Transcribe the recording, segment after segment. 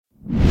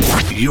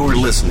You're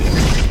listening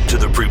to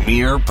the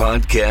Premier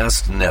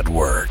Podcast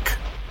Network.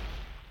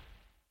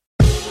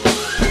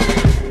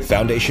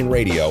 Foundation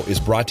Radio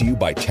is brought to you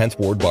by 10th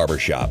Ward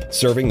Barbershop.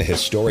 Serving the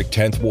historic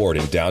 10th Ward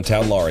in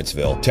downtown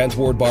Lawrenceville, 10th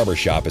Ward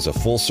Barbershop is a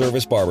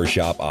full-service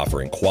barbershop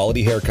offering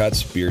quality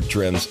haircuts, beard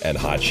trims, and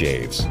hot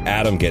shaves.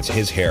 Adam gets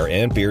his hair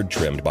and beard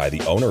trimmed by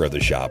the owner of the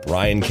shop,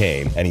 Ryan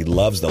Kane, and he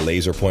loves the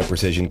laser point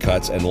precision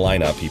cuts and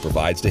lineup he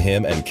provides to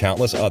him and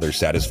countless other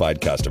satisfied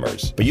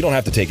customers. But you don't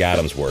have to take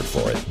Adam's word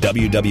for it.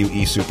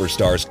 WWE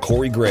superstars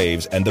Corey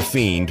Graves and The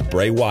Fiend,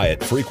 Bray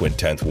Wyatt, frequent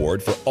 10th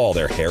Ward for all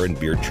their hair and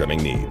beard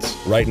trimming needs.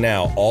 Right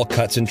now, all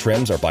cuts and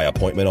trims are by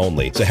appointment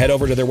only, so head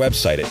over to their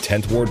website at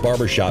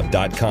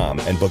 10thwardbarbershop.com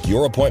and book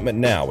your appointment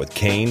now with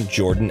Kane,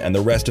 Jordan, and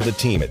the rest of the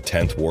team at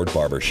 10th Ward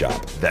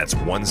Barbershop. That's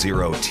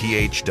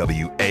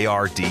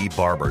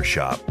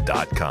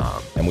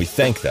 10thwardbarbershop.com. And we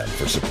thank them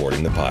for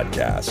supporting the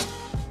podcast.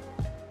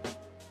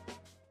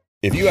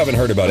 If you haven't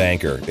heard about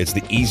Anchor, it's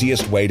the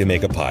easiest way to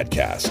make a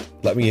podcast.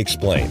 Let me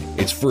explain.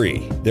 It's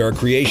free. There are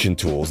creation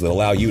tools that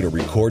allow you to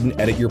record and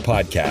edit your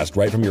podcast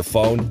right from your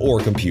phone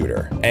or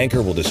computer.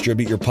 Anchor will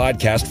distribute your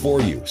podcast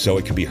for you so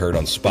it can be heard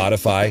on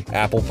Spotify,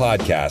 Apple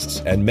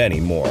Podcasts, and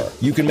many more.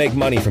 You can make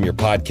money from your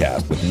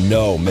podcast with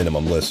no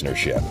minimum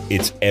listenership.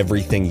 It's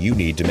everything you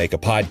need to make a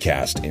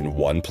podcast in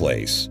one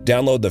place.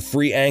 Download the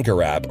free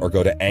Anchor app or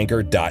go to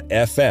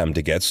anchor.fm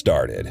to get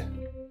started.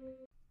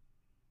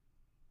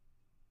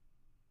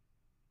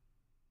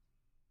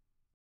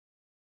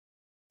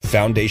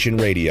 Foundation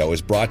Radio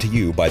is brought to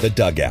you by The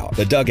Dugout.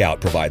 The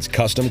Dugout provides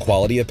custom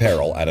quality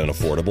apparel at an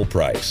affordable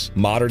price.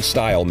 Modern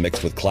style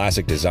mixed with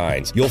classic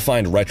designs, you'll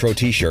find retro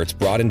t-shirts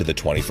brought into the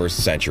 21st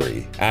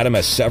century. Adam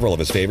has several of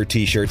his favorite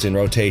t-shirts in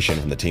rotation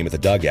from the team at The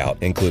Dugout,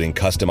 including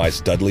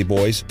customized Dudley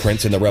Boys,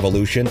 Prince in the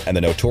Revolution, and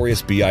the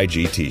Notorious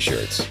B.I.G.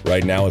 t-shirts.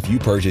 Right now, if you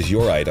purchase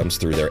your items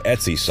through their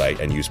Etsy site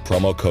and use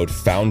promo code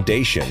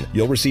FOUNDATION,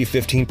 you'll receive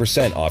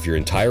 15% off your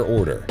entire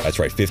order. That's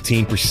right,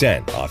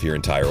 15% off your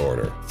entire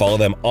order. Follow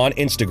them on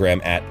Instagram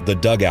at The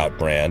Dugout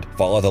Brand.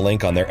 Follow the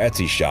link on their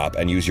Etsy shop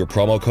and use your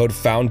promo code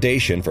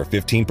FOUNDATION for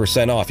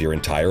 15% off your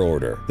entire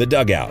order. The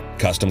Dugout,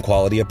 custom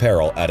quality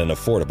apparel at an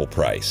affordable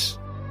price.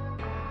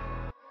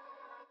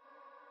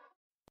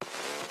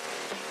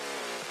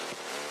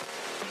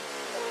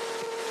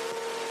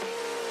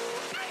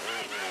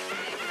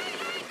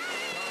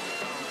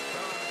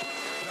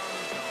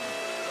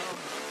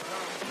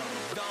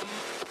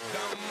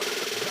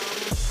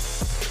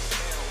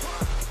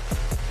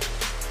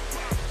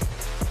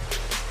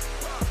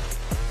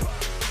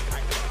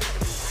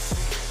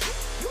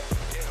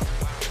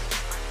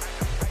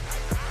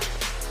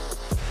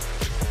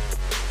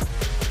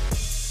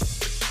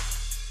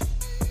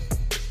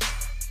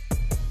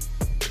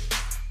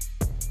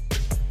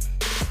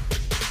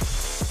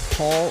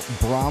 Paul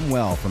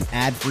Bromwell from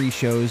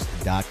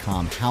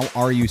adfreeshows.com. How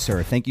are you,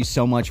 sir? Thank you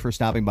so much for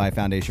stopping by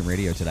Foundation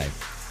Radio today.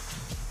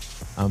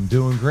 I'm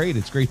doing great.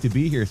 It's great to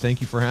be here.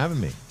 Thank you for having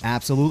me.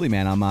 Absolutely,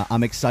 man.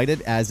 I'm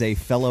excited as a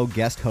fellow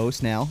guest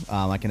host now.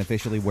 I can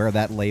officially wear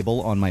that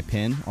label on my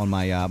pin, on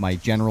my my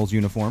General's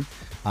uniform.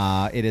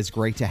 It is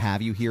great to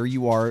have you here.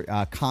 You are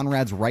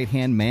Conrad's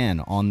right-hand man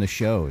on the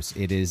shows.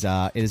 It is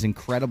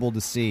incredible to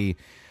see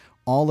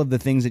all of the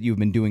things that you've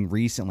been doing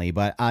recently.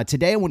 But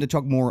today I want to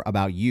talk more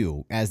about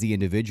you as the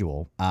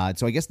individual.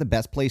 So I guess the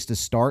best place to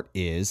start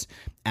is,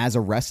 as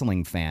a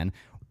wrestling fan,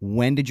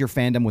 when did your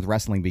fandom with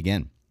wrestling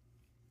begin?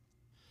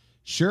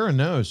 Sure,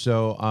 no.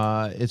 So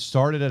it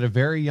started at a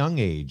very young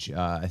age.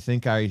 I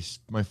think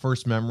my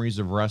first memories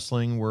of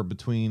wrestling were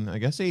between, I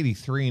guess,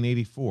 83 and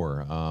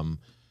 84.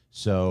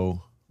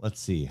 So let's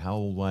see, how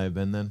old would I have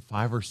been then?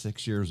 5 or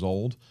 6 years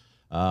old.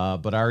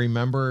 But I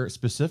remember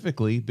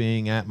specifically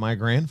being at my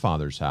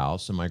grandfather's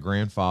house, and my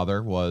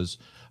grandfather was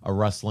a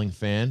wrestling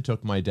fan,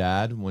 took my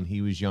dad when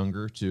he was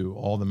younger to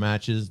all the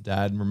matches.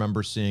 Dad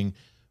remember seeing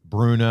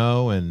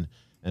Bruno and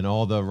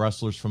all the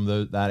wrestlers from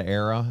that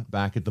era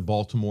back at the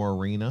Baltimore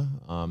Arena.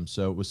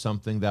 So it was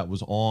something that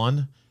was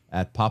on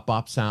at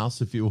Pop-Pop's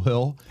house, if you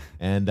will.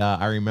 And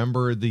I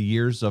remember the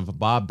years of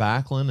Bob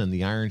Backlund and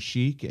the Iron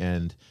Sheik,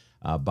 and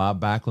Bob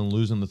Backlund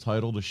losing the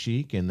title to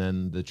Sheik, and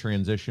then the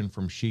transition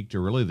from Sheik to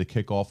really the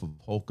kickoff of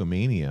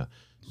Hulkamania.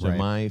 So Right.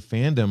 my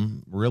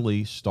fandom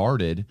really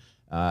started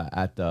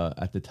at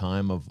the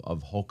time of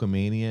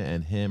Hulkamania,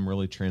 and him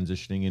really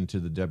transitioning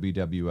into the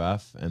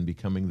WWF and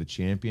becoming the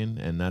champion.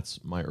 And that's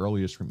my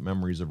earliest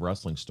memories of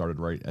wrestling, started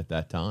right at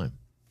that time.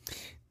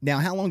 Now,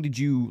 how long did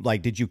you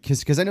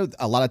because I know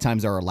a lot of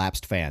times there are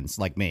lapsed fans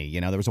like me. You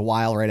know, there was a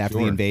while right after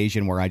the Sure.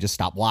 invasion where I just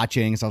stopped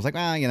watching. So I was like,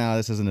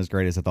 this isn't as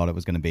great as I thought it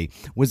was going to be.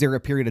 Was there a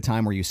period of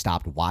time where you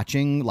stopped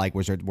watching? Like,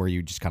 where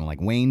you just kind of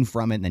like waned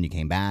from it and then you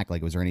came back?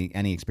 Like, was there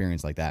any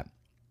experience like that?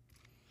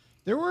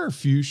 There were a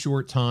few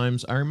short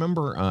times. I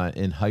remember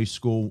in high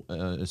school,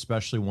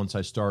 especially once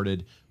I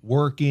started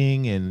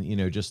working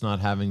and, just not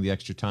having the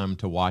extra time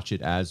to watch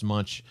it as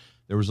much,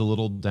 there was a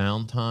little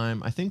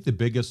downtime. I think the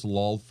biggest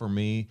lull for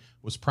me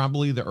was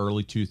probably the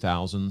early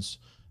 2000s.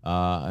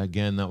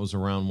 Again, that was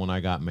around when I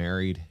got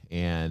married,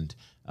 and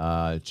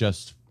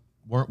just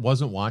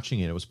wasn't watching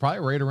it. It was probably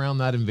right around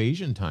that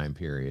Invasion time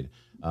period,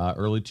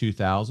 early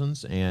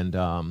 2000s,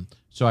 and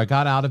so I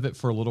got out of it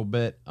for a little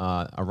bit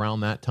around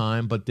that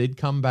time, but did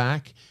come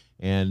back.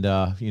 And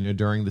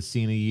during the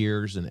Cena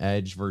years and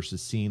Edge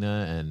versus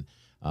Cena, and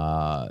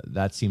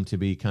that seemed to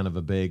be kind of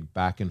a big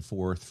back and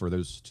forth for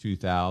those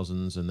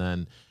 2000s. And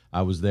then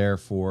I was there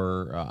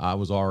for, I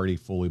was already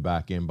fully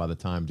back in by the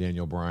time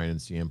Daniel Bryan and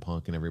CM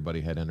Punk and everybody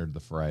had entered the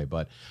fray.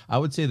 But I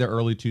would say the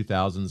early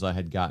 2000s, I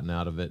had gotten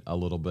out of it a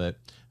little bit,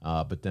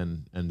 but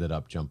then ended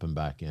up jumping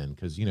back in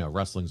because,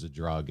 wrestling's a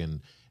drug,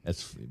 and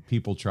as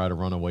people try to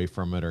run away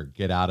from it or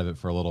get out of it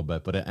for a little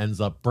bit, but it ends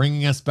up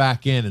bringing us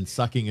back in and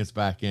sucking us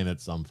back in at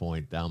some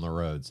point down the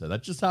road. So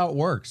that's just how it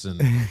works.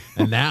 And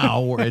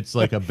now it's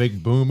like a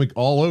big boom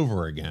all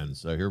over again.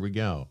 So here we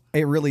go.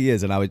 It really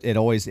is, and it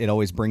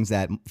always brings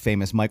that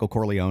famous Michael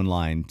Corleone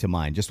line to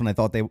mind. Just when I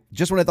thought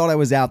I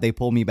was out, they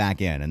pulled me back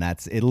in, and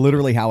that's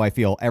literally how I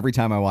feel every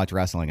time I watch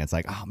wrestling. It's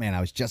like, oh man, I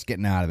was just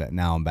getting out of it,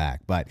 now I'm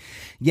back. But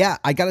yeah,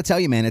 I got to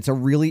tell you, man, it's a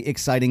really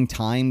exciting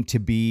time to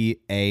be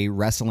a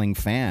wrestling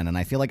fan, and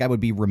I feel like I would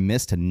be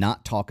remiss to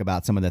not talk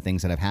about some of the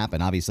things that have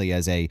happened. Obviously,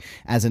 as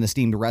an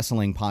esteemed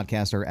wrestling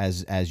podcaster,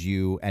 as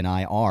you and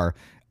I are.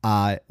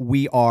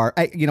 We are,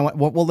 you know what?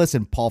 Well,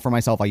 listen, Paul, for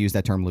myself, I use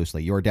that term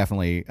loosely. You're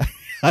definitely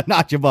a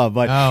notch above,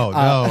 but no,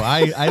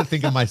 I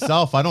think of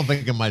myself. I don't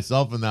think of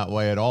myself in that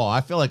way at all. I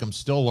feel like I'm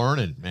still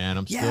learning, man.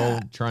 I'm still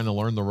trying to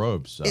learn the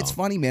ropes. So. It's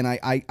funny, man.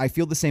 I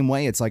feel the same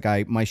way. It's like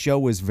my show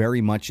was very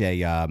much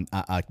a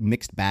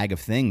mixed bag of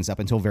things up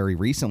until very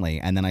recently.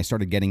 And then I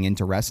started getting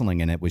into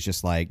wrestling, and it was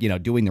just like,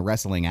 doing the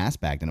wrestling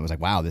aspect. And it was like,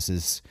 wow, this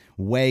is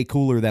way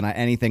cooler than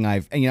anything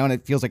and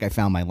it feels like I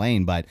found my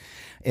lane. But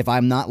if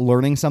I'm not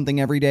learning something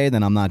every day,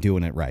 then I'm not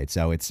doing it right.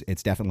 So it's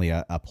definitely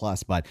a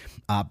plus. But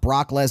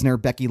Brock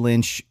Lesnar, Becky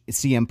Lynch,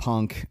 CM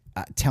Punk,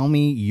 tell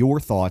me your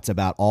thoughts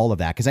about all of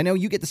that. Because I know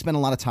you get to spend a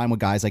lot of time with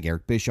guys like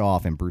Eric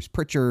Bischoff and Bruce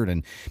Pritchard,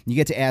 and you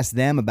get to ask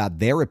them about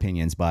their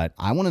opinions. But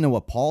I want to know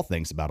what Paul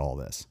thinks about all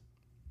this.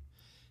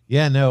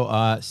 Yeah, no,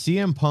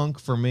 CM Punk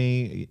for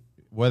me,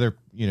 whether,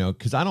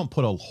 because I don't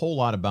put a whole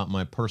lot about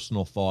my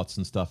personal thoughts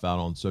and stuff out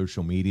on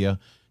social media.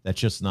 That's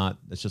just not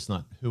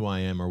who I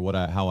am or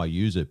how I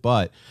use it.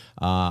 But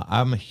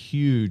I'm a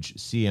huge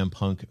CM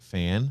Punk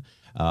fan.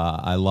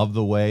 I love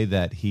the way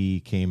that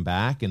he came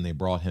back and they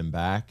brought him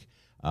back.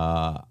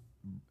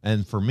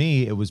 And for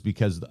me, it was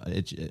because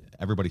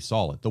everybody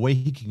saw it. The way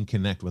he can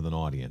connect with an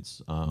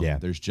audience.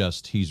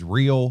 He's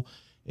real.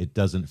 It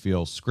doesn't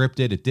feel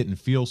scripted. It didn't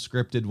feel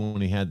scripted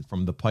when he had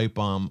From the Pipe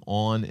Bomb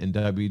on in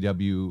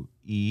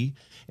WWE.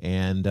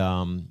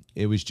 And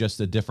it was just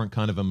a different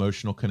kind of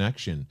emotional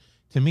connection.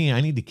 To me,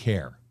 I need to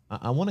care.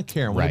 I want to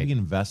care. I want to be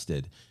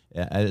invested.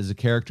 As a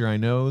character, I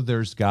know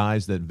there's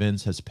guys that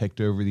Vince has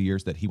picked over the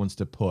years that he wants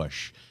to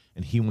push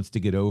and he wants to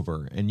get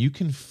over. And you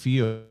can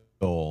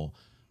feel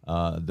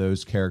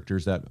those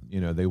characters that,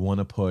 they want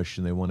to push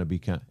and they want to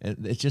be.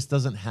 It just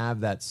doesn't have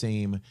that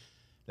same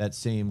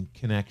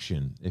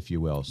connection, if you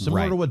will.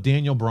 Similar to what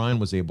Daniel Bryan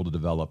was able to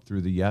develop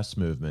through the Yes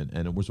movement,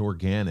 and it was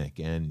organic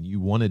and you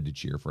wanted to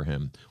cheer for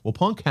him. Well,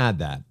 Punk had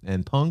that,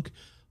 and Punk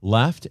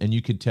left, and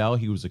you could tell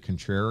he was a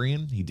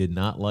contrarian. He did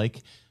not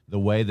like the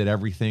way that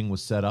everything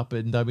was set up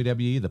in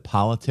WWE, the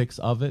politics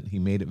of it. He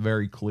made it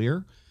very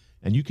clear,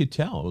 and you could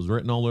tell it was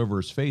written all over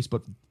his face.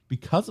 But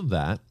because of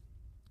that,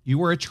 you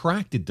were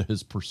attracted to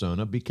his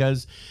persona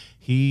because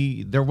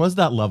there was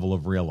that level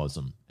of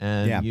realism,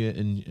 and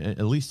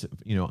at least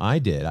I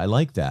did. I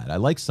like that. I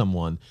like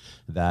someone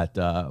that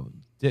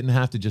didn't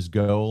have to just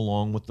go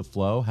along with the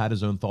flow, had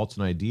his own thoughts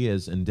and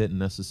ideas, and didn't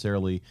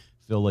necessarily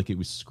feel like it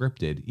was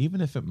scripted,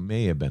 even if it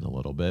may have been a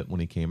little bit when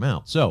he came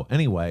out. So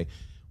anyway,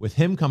 with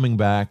him coming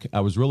back,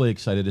 I was really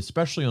excited,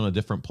 especially on a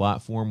different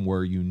platform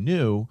where you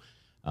knew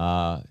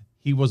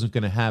he wasn't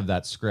going to have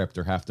that script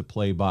or have to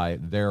play by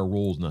their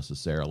rules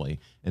necessarily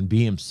and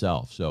be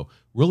himself. So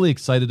really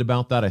excited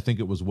about that. I think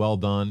it was well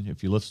done.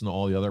 If you listen to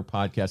all the other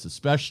podcasts,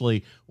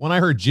 especially when I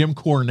heard Jim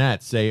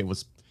Cornette say it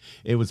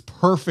was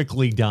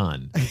perfectly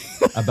done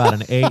about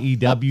an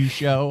AEW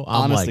show.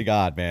 Honest to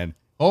God, man.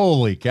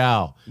 Holy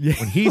cow.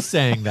 When he's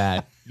saying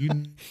that,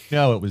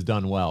 it was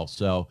done well.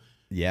 So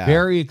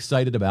very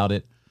excited about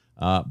it.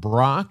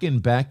 Brock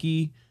and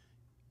Becky,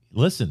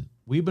 listen,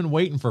 we've been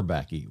waiting for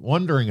Becky,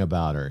 wondering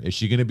about her. Is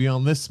she going to be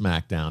on this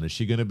SmackDown? Is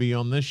she going to be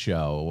on this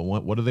show?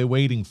 What are they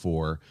waiting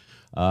for?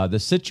 The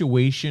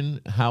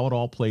situation, how it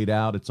all played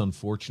out, it's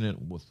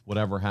unfortunate with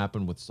whatever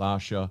happened with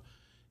Sasha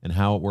and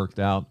how it worked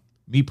out.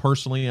 Me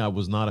personally, I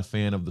was not a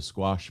fan of the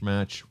squash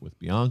match with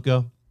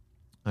Bianca.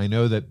 I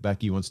know that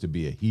Becky wants to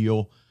be a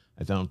heel.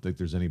 I don't think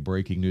there's any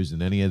breaking news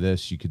in any of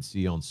this. You could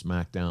see on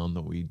SmackDown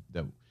that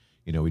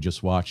we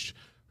just watched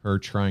her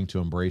trying to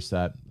embrace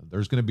that.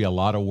 There's going to be a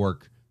lot of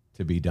work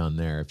to be done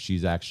there if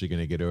she's actually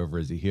going to get over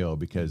as a heel,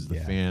 because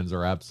the fans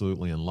are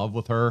absolutely in love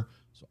with her.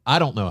 So I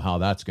don't know how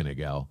that's going to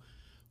go.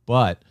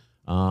 But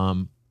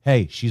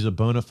hey, she's a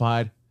bona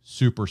fide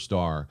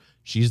superstar.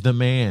 She's the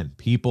man.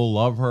 People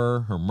love her,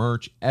 her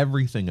merch,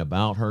 everything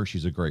about her.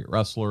 She's a great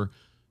wrestler.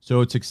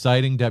 So it's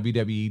exciting.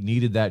 WWE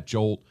needed that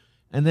jolt.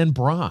 And then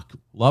Brock,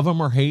 love him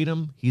or hate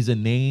him, he's a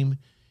name.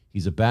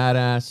 He's a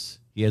badass.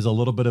 He has a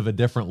little bit of a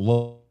different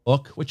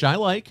look, which I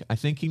like. I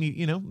think he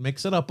need,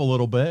 mix it up a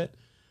little bit.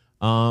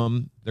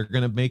 They're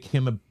going to make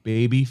him a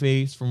baby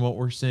face from what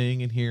we're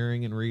seeing and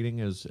hearing and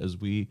reading as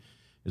we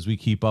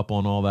keep up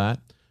on all that.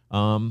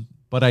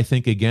 But I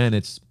think, again,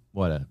 it's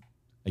a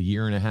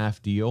year and a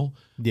half deal.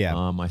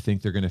 Yeah. I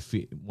think they're going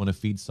to want to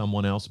feed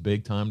someone else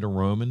big time to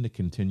Roman to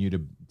continue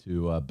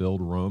to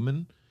build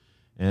Roman.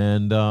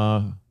 And,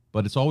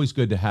 but it's always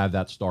good to have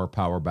that star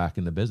power back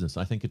in the business.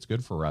 I think it's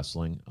good for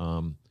wrestling.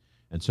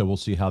 And so we'll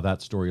see how that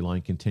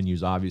storyline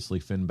continues. Obviously,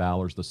 Finn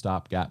Balor's the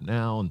stopgap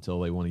now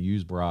until they want to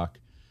use Brock.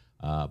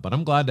 But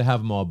I'm glad to have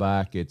them all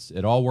back.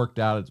 It all worked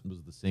out. It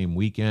was the same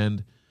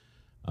weekend.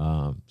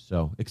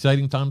 So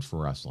exciting times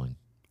for wrestling.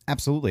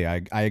 Absolutely.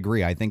 I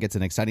agree. I think it's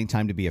an exciting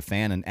time to be a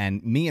fan.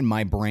 And me and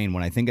my brain,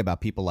 when I think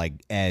about people like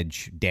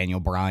Edge, Daniel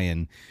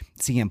Bryan,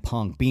 CM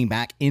Punk being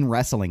back in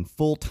wrestling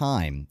full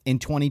time in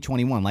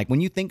 2021, like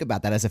when you think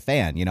about that as a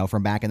fan,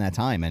 from back in that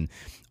time, and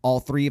all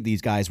three of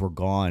these guys were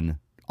gone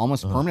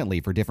almost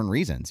permanently for different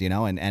reasons,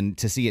 and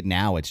to see it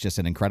now, it's just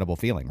an incredible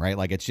feeling, right?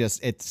 Like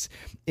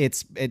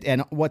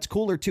and what's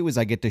cooler too is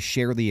I get to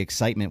share the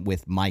excitement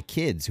with my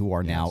kids who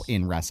are now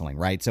in wrestling,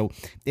 right? So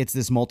it's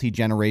this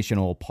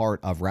multi-generational part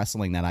of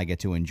wrestling that I get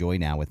to enjoy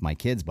now with my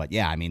kids. But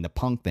yeah, I mean, the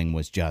Punk thing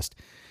was just,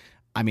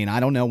 I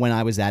don't know when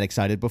I was that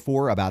excited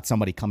before about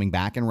somebody coming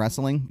back in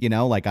wrestling.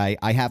 Like I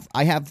have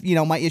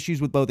my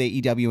issues with both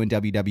AEW and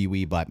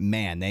WWE, but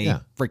man, they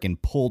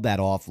freaking pulled that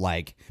off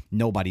like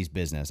nobody's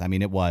business. I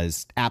mean, it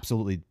was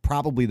absolutely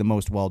probably the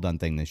most well done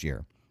thing this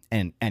year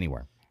and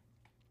anywhere.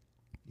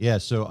 Yeah,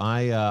 so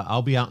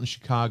I'll be out in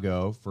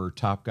Chicago for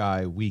Top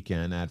Guy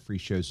weekend. Ad Free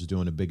Shows is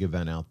doing a big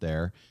event out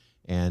there,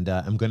 and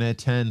I'm going to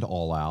attend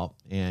All Out.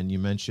 And you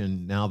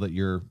mentioned now that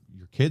your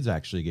kids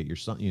actually get your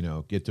son,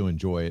 get to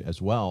enjoy it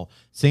as well.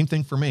 Same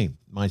thing for me.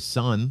 My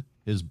son,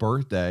 his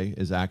birthday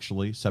is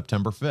actually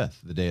September 5th,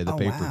 the day of the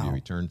pay-per-view. Wow.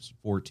 He turns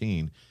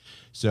 14.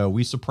 So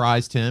we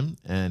surprised him,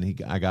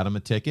 and I got him a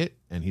ticket,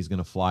 and he's going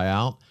to fly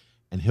out,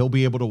 and he'll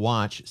be able to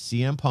watch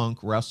CM Punk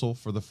wrestle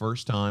for the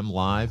first time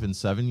live in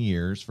 7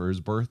 years for his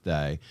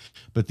birthday.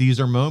 But these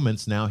are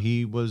moments. Now,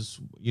 he was,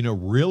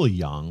 really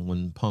young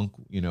when Punk,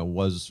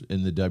 was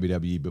in the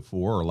WWE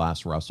before or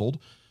last wrestled.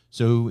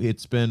 So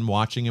it's been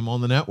watching him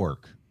on the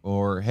network,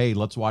 or, hey,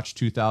 let's watch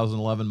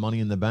 2011 Money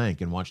in the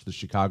Bank and watch the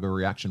Chicago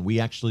reaction. We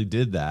actually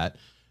did that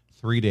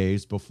 3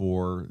 days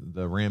before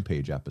the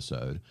Rampage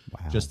episode,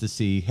 just to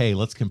see, hey,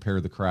 let's compare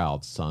the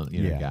crowds. Son,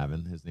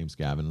 Gavin, his name's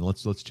Gavin, and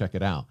let's check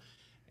it out.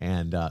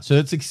 And so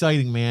it's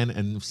exciting, man,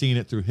 and seeing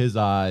it through his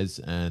eyes,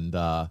 and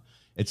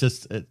it's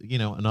just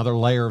another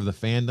layer of the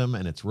fandom,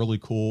 and it's really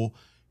cool.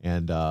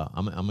 And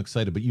I'm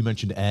excited. But you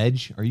mentioned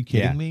Edge. Are you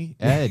kidding me?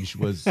 Edge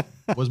was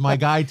my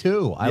guy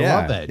too. I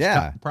love Edge.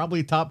 Yeah.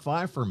 Probably top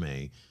 5 for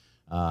me.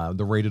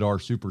 The rated R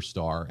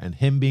superstar, and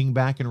him being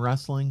back in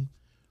wrestling.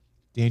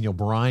 Daniel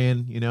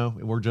Bryan,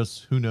 we're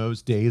just, who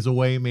knows, days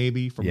away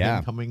maybe from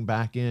him coming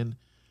back in.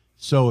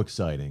 So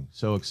exciting.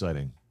 So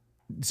exciting.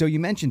 So you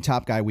mentioned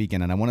Top Guy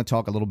Weekend, and I want to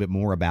talk a little bit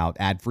more about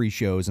ad-free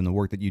shows and the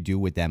work that you do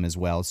with them as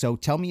well. So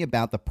tell me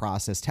about the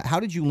process. How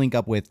did you link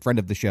up with friend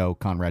of the show,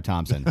 Conrad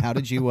Thompson? How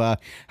did you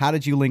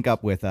link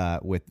up with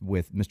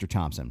Mr.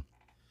 Thompson?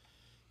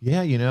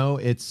 Yeah,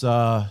 it's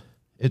an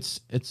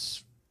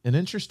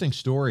interesting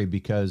story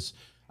because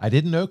I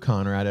didn't know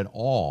Conrad at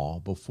all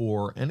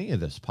before any of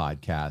this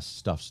podcast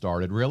stuff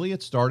started. Really,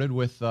 it started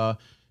with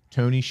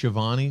Tony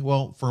Schiavone.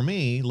 Well, for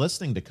me,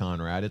 listening to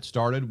Conrad, it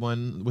started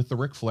with the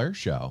Ric Flair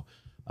show.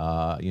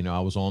 I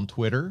was on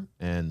Twitter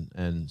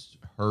and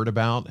heard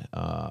about,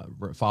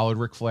 followed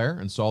Ric Flair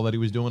and saw that he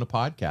was doing a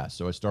podcast.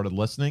 So I started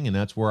listening, and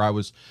that's where I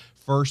was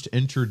first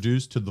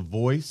introduced to the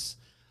voice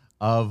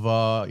of,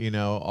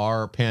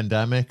 our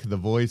pandemic, the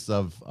voice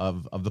of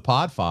the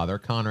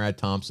Podfather, Conrad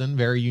Thompson.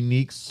 Very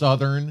unique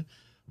Southern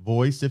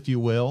voice, if you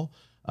will,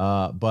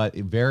 but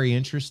very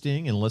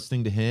interesting, and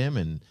listening to him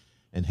and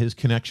his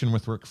connection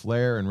with Ric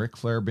Flair, and Ric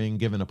Flair being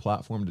given a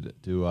platform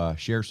to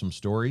share some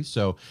stories.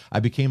 So I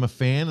became a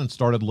fan and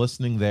started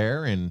listening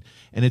there. And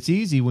it's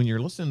easy when you're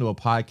listening to a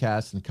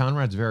podcast, and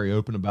Conrad's very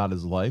open about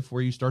his life,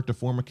 where you start to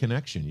form a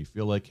connection. You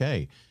feel like,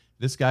 hey,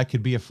 this guy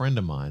could be a friend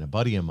of mine, a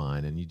buddy of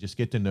mine, and you just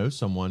get to know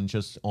someone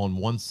just on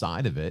one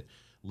side of it,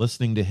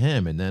 listening to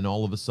him. And then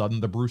all of a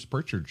sudden the Bruce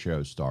Pritchard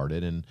show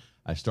started, and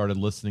I started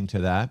listening to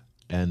that.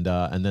 And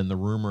then the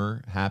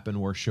rumor happened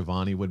where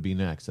Schiavone would be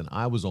next. And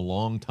I was a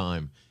long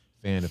time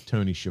fan of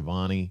Tony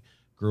Schiavone.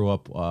 Grew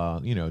up,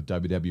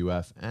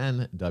 WWF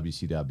and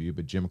WCW,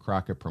 but Jim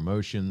Crockett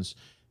Promotions,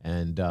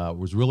 and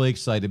was really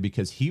excited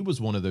because he was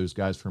one of those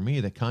guys for me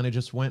that kind of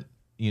just went,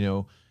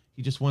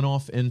 he just went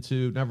off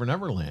into Never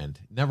Never Land.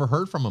 Never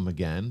heard from him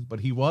again,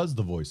 but he was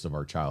the voice of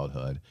our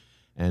childhood.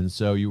 And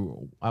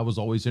so I was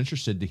always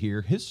interested to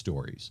hear his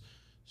stories.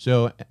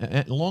 So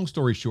long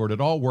story short, it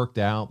all worked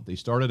out. They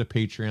started a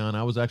Patreon.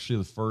 I was actually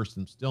the first,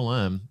 and still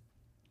am,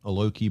 a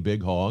low-key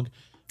big hog.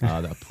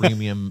 A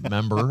premium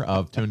member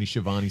of Tony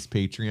Schiavone's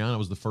Patreon. I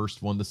was the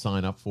first one to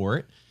sign up for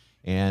it.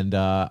 And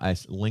I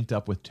linked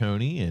up with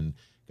Tony and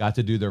got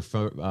to do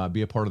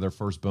be a part of their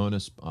first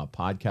bonus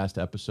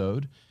podcast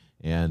episode.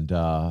 And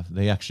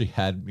they actually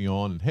had me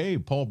on. And, hey,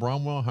 Paul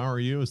Bromwell, how are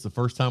you? It's the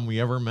first time we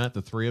ever met,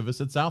 the three of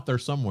us. It's out there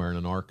somewhere in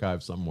an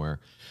archive somewhere.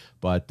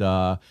 But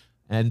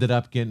ended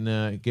up getting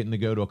to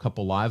go to a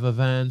couple live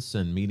events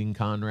and meeting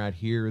Conrad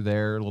here,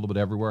 there, a little bit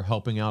everywhere,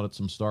 helping out at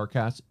some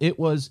StarCasts. It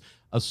was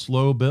a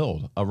slow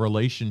build, a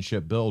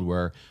relationship build,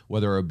 where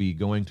whether it be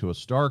going to a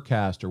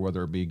StarCast or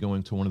whether it be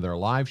going to one of their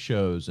live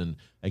shows, and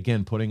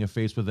again putting a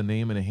face with a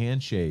name and a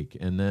handshake,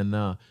 and then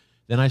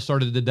I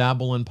started to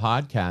dabble in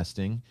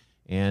podcasting.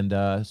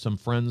 And some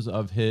friends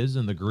of his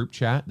in the group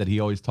chat that he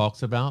always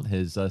talks about,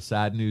 his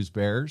Sad News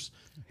Bears,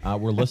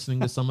 were listening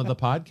to some of the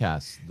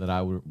podcasts that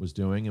I was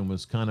doing, and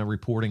was kind of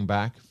reporting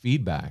back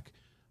feedback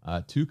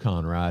to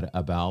Conrad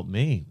about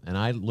me.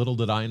 And little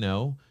did I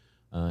know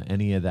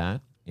any of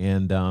that.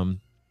 And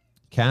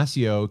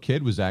Cassio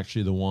Kid was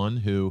actually the one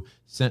who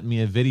sent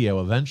me a video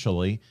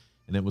eventually,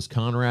 and it was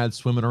Conrad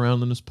swimming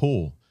around in his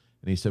pool.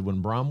 And he said,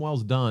 when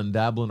Bromwell's done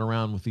dabbling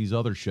around with these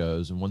other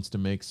shows and wants to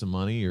make some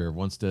money or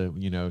wants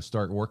to,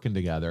 start working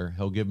together,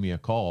 he'll give me a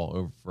call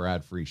over for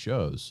ad-free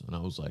shows. And I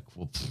was like,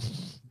 well,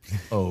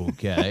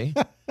 okay.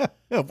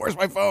 Where's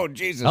my phone?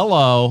 Jesus.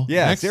 Hello.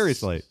 Yeah,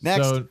 seriously.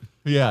 Next. So,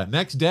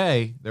 next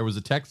day, there was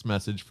a text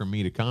message from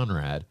me to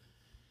Conrad.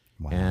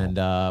 Wow.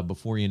 And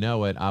before you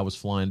know it, I was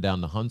flying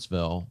down to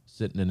Huntsville,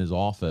 sitting in his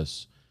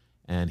office,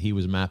 and he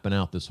was mapping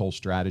out this whole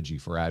strategy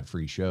for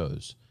ad-free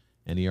shows.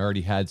 And he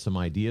already had some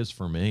ideas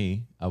for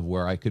me of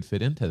where I could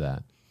fit into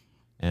that.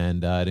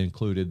 And it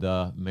included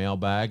the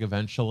mailbag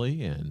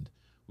eventually. And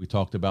we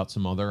talked about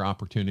some other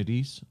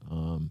opportunities,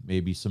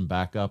 maybe some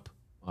backup,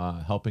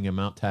 helping him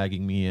out,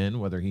 tagging me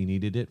in, whether he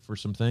needed it for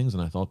some things.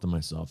 And I thought to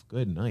myself,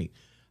 good night.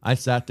 I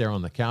sat there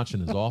on the couch in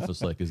his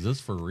office like, is this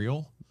for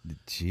real?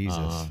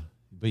 Jesus.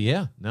 But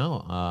yeah,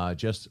 no,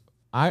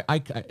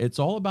 it's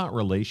all about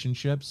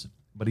relationships.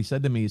 But he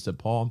said to me, he said,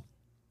 Paul,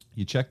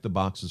 you check the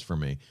boxes for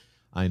me.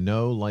 I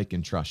know, like,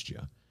 and trust you.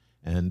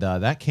 And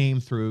that came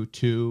through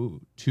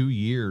two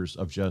years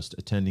of just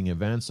attending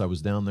events. I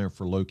was down there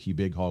for Low Key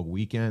Big Hog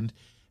Weekend,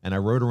 and I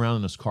rode around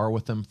in his car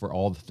with him for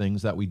all the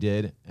things that we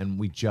did, and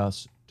we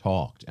just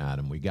talked,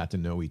 Adam. We got to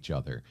know each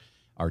other.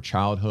 Our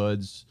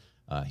childhoods,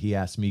 he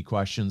asked me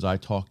questions. I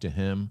talked to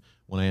him.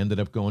 When I ended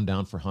up going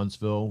down for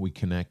Huntsville, we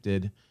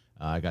connected.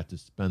 I got to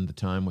spend the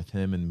time with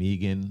him and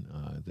Megan.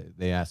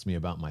 They asked me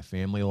about my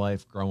family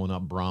life growing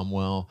up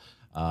Bromwell,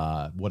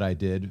 what I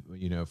did,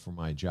 for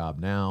my job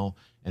now,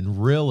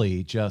 and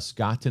really just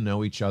got to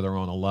know each other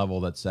on a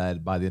level that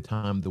said by the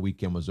time the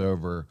weekend was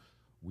over,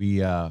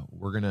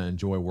 we're going to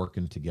enjoy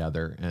working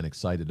together and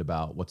excited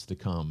about what's to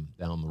come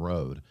down the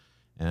road.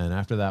 And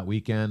after that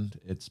weekend,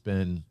 it's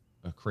been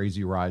a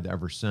crazy ride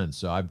ever since.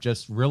 So I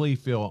just really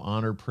feel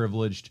honored,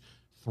 privileged,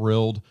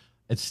 thrilled.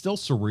 It's still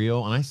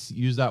surreal. And I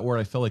use that word.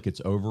 I feel like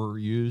it's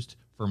overused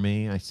for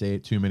me. I say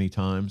it too many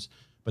times.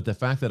 But the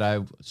fact that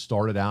I've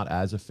started out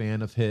as a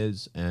fan of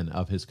his and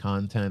of his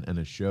content and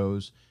his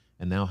shows,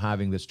 and now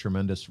having this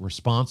tremendous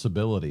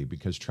responsibility,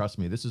 because trust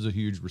me, this is a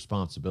huge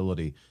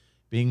responsibility,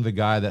 being the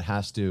guy that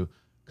has to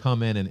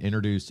come in and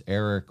introduce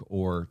Eric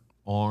or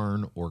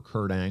Arn or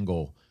Kurt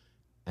Angle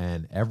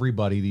and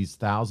everybody, these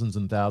thousands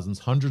and thousands,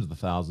 hundreds of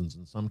thousands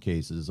in some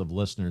cases of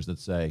listeners that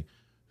say,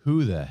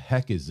 who the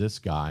heck is this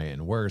guy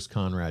and where's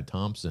Conrad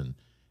Thompson?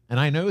 And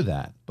I know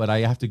that, but I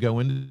have to go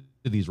into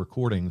these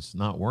recordings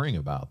not worrying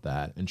about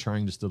that and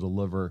trying to still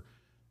deliver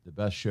the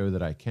best show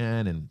that I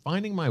can and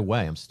finding my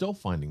way. I'm still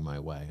finding my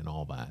way and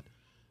all that,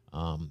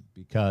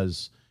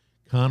 because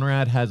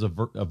Conrad has a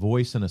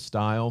voice and a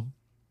style.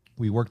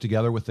 We work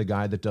together with the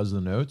guy that does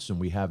the notes, and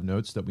we have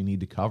notes that we need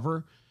to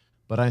cover,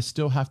 but I'm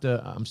still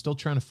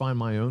trying to find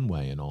my own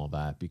way and all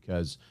that,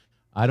 because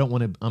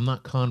I'm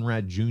not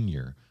Conrad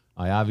Jr.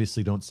 I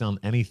obviously don't sound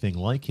anything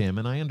like him,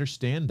 and I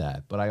understand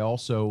that, but I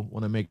also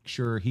want to make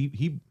sure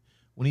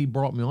when he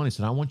brought me on, he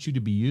said, I want you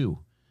to be you.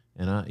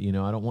 And I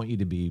don't want you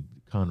to be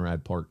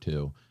Conrad Part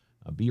 2.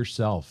 Be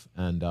yourself.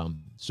 And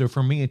so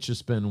for me, it's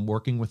just been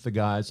working with the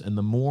guys, and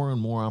the more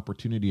and more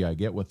opportunity I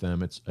get with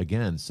them, it's,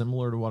 again,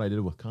 similar to what I did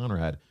with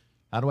Conrad.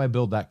 How do I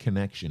build that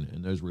connection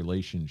and those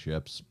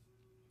relationships?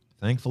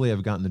 Thankfully,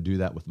 I've gotten to do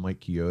that with Mike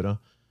Chioda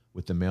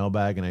with the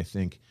mailbag, and I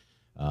think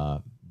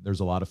there's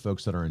a lot of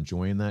folks that are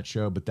enjoying that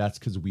show, but that's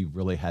because we've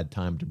really had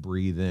time to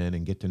breathe in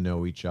and get to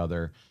know each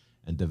other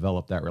and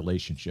develop that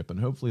relationship. And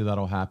hopefully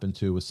that'll happen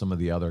too with some of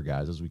the other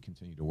guys as we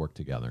continue to work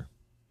together.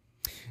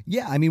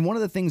 Yeah, I mean, one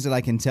of the things that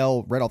I can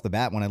tell right off the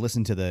bat when I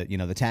listen to the,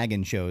 the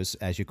tag-in shows,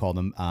 as you call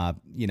them,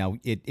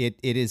 it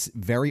is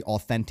very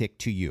authentic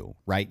to you,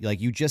 right? Like,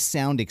 you just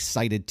sound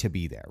excited to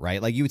be there,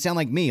 right? Like, you would sound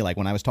like me, like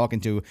when I was talking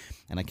to,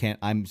 and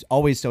I'm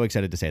always so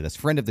excited to say this,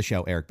 friend of the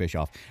show, Eric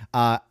Bischoff,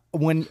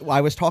 when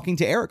I was talking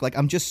to Eric, like,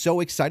 I'm just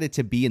so excited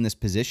to be in this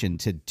position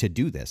to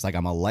do this. Like,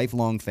 I'm a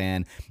lifelong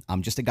fan.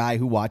 I'm just a guy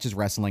who watches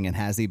wrestling and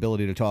has the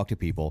ability to talk to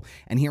people.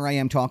 And here I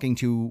am talking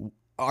to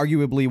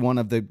arguably one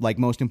of the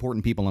most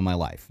important people in my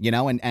life,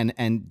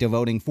 and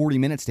devoting 40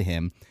 minutes to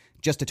him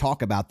just to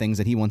talk about things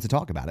that he wants to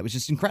talk about. It was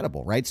just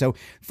incredible, right? So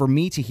for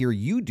me to hear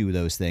you do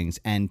those things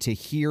and to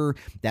hear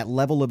that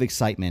level of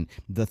excitement,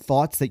 the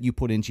thoughts that you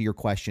put into your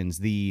questions,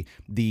 the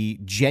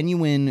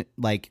genuine,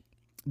 like,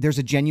 there's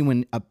a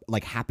genuine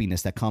like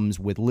happiness that comes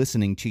with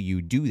listening to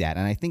you do that.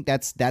 And I think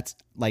that's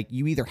like,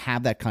 you either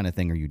have that kind of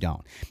thing or you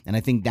don't. And I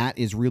think that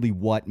is really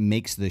what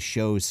makes the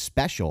shows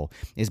special,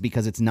 is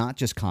because it's not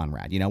just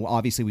Conrad. You know,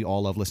 obviously we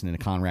all love listening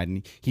to Conrad,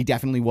 and he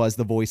definitely was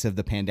the voice of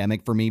the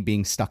pandemic for me,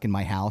 being stuck in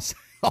my house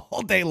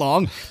all day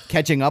long,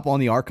 catching up on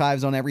the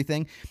archives on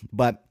everything.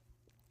 But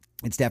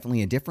it's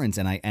definitely a difference,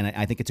 and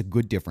I think it's a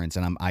good difference,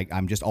 and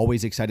I'm just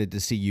always excited to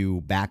see you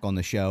back on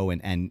the show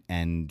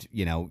and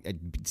you know,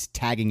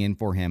 tagging in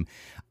for him.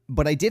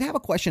 But I did have a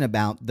question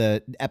about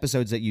the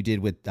episodes that you did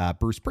with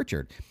Bruce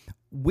Pritchard.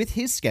 With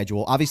his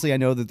schedule, obviously I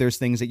know that there's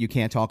things that you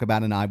can't talk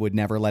about, and I would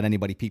never let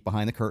anybody peek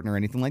behind the curtain or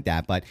anything like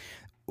that, but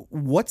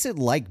what's it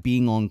like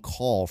being on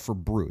call for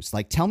Bruce?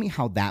 Like, tell me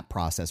how that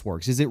process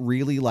works. Is it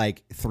really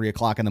like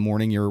 3:00 in the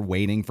morning you're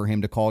waiting for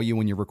him to call you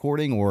when you're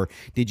recording, or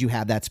did you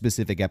have that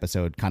specific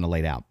episode kind of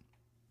laid out?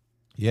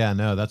 Yeah,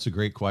 no, that's a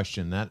great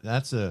question.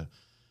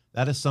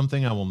 That is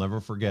something I will never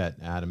forget,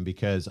 Adam,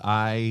 because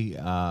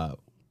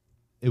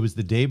it was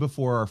the day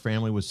before our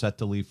family was set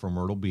to leave for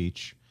Myrtle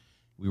Beach.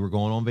 We were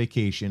going on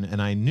vacation,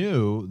 and I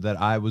knew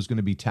that I was going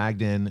to be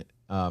tagged in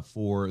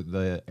for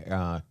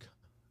the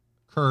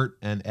Kurt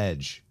and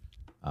Edge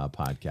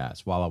podcast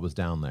while I was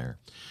down there.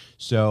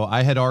 So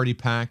I had already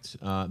packed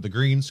the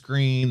green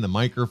screen, the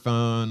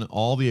microphone,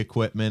 all the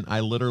equipment. I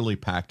literally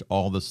packed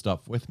all the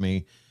stuff with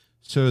me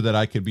so that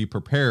I could be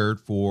prepared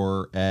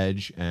for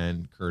Edge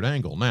and Kurt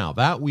Angle. Now,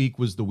 that week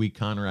was the week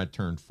Conrad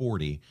turned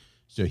 40.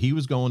 So he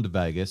was going to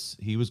Vegas.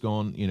 He was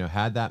going, you know,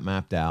 had that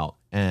mapped out.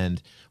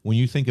 And when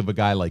you think of a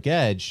guy like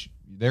Edge,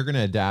 they're going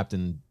to adapt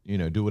and, you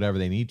know, do whatever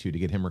they need to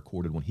get him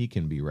recorded when he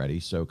can be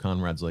ready. So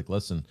Conrad's like,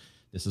 listen,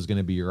 this is going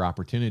to be your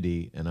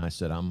opportunity. And I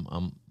said, I'm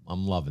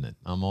loving it.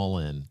 I'm all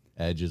in.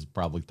 Edge is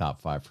probably top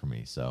 5 for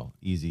me. So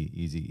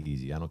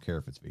easy. I don't care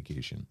if it's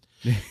vacation.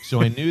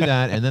 So I knew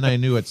that. And then I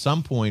knew at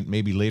some point,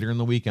 maybe later in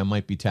the week, I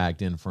might be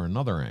tagged in for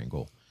another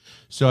angle.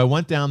 So I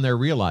went down there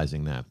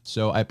realizing that.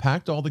 So I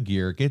packed all the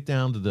gear, get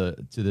down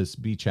to this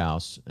beach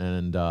house,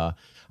 and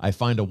I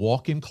find a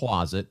walk-in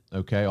closet,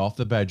 okay, off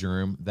the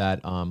bedroom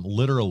that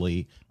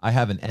literally I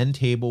have an end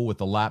table with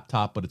a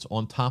laptop, but it's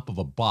on top of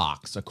a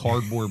box, a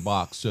cardboard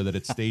box, so that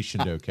it's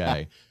stationed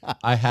okay.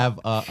 I have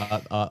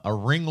a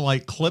ring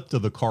light clipped to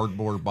the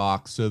cardboard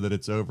box so that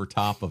it's over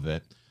top of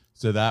it,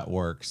 so that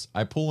works.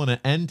 I pull in an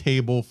end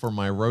table for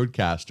my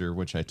Rodecaster,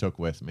 which I took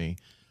with me.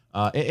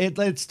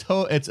 It's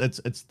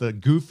the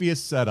goofiest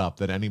setup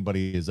that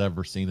anybody has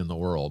ever seen in the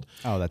world.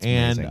 Oh, that's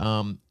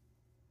amazing.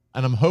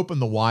 And I'm hoping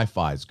the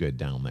Wi-Fi is good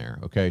down there.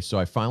 Okay, so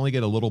I finally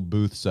get a little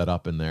booth set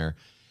up in there,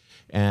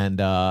 and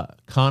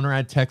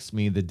Conrad texts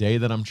me the day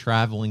that I'm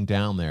traveling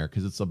down there,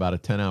 because it's about a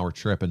 10-hour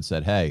trip, and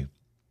said, "Hey,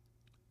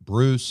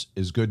 Bruce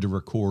is good to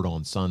record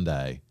on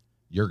Sunday.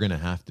 You're gonna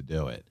have to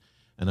do it."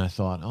 And I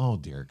thought, oh,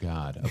 dear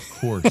God, of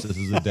course, this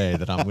is a day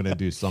that I'm going to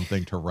do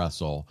something to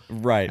wrestle.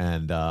 Right.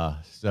 And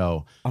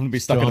so I'm going to be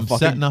stuck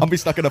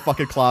in a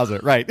fucking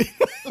closet. Right.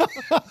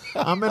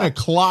 I'm in a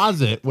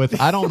closet with,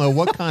 I don't know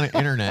what kind of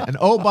internet. And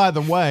oh, by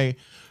the way,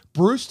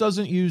 Bruce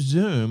doesn't use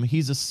Zoom.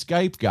 He's a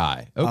Skype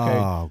guy. Okay.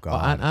 Oh,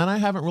 God. And I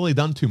haven't really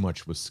done too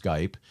much with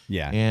Skype.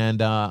 Yeah. And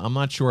I'm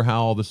not sure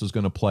how all this is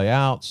going to play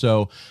out.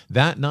 So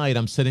that night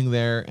I'm sitting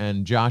there,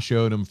 and Josh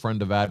Odom,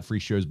 friend of Ad Free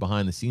Show's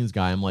behind the scenes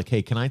guy, I'm like,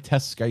 hey, can I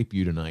test Skype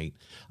you tonight?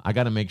 I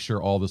got to make sure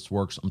all this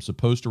works. I'm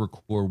supposed to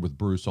record with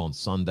Bruce on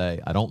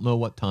Sunday. I don't know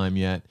what time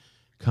yet.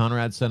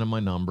 Conrad sent him my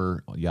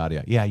number, yada,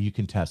 yada. Yeah, you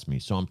can test me.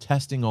 So I'm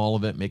testing all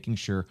of it, making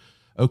sure.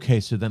 Okay,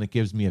 so then it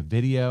gives me a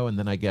video, and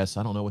then I guess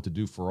I don't know what to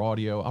do for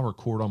audio. I'll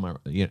record on my,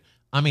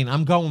 I mean,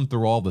 I'm going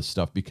through all this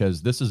stuff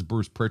because this is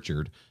Bruce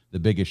Pritchard, the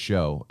biggest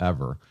show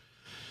ever.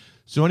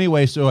 So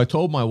anyway, so I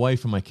told my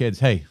wife and my kids,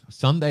 hey,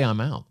 Sunday I'm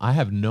out. I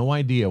have no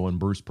idea when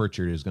Bruce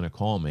Pritchard is going to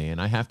call me,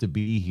 and I have to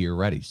be here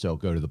ready. So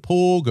go to the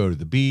pool, go to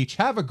the beach,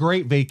 have a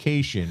great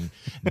vacation.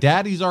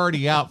 Daddy's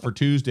already out for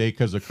Tuesday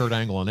because of Kurt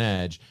Angle and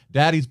Edge.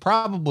 Daddy's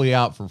probably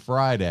out for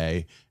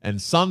Friday,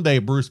 and Sunday,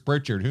 Bruce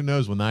Pritchard, who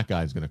knows when that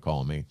guy's going to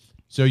call me.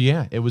 So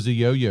yeah, it was a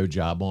yo-yo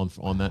job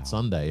on that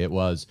Sunday. It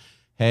was,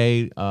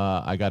 hey,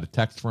 I got a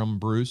text from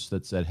Bruce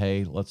that said,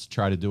 hey, let's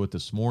try to do it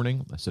this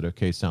morning. I said,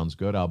 okay, sounds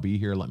good. I'll be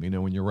here. Let me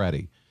know when you're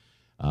ready.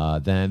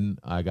 Then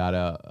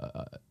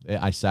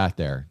I sat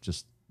there,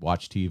 just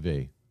watched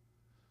TV.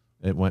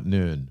 It went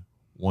noon,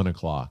 1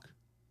 o'clock,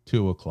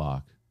 2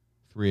 o'clock,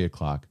 3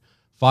 o'clock,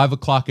 5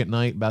 o'clock at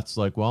night. Beth's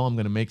like, well, I'm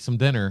going to make some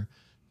dinner.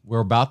 We're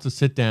about to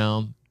sit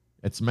down.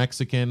 It's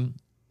Mexican.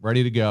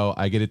 Ready to go.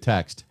 I get a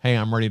text. Hey,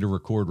 I'm ready to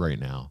record right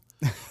now.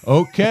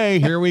 Okay,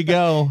 here we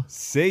go.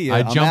 See ya.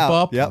 I jump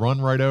up, yep.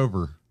 Run right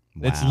over.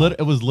 Wow.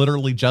 It was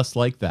literally just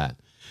like that.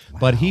 Wow.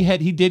 But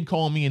he did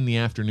call me in the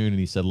afternoon, and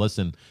he said,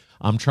 listen,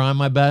 I'm trying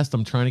my best.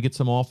 I'm trying to get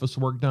some office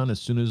work done. As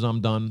soon as I'm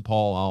done,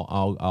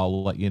 Paul,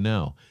 I'll let you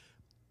know.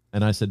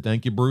 And I said,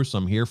 thank you, Bruce.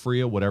 I'm here for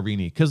you, whatever you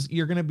need. Because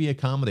you're going to be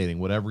accommodating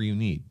whatever you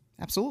need.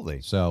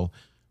 Absolutely. So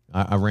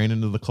I ran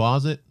into the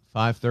closet,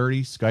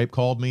 5:30. Skype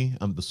called me.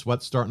 The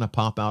sweat's starting to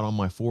pop out on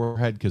my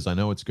forehead because I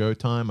know it's go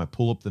time. I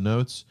pull up the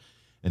notes,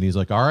 and he's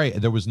like, all right.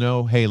 There was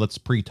no, hey, let's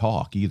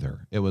pre-talk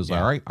either. It was,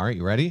 all right,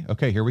 you ready?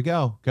 Okay, here we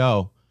go.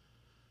 Go.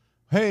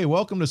 Hey,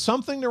 welcome to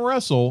Something to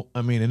Wrestle.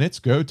 I mean, and it's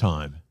go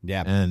time.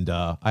 Yeah. And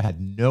I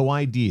had no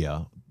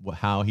idea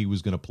how he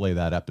was going to play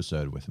that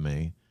episode with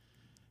me.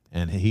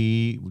 And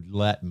he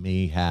let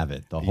me have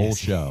it the whole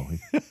show.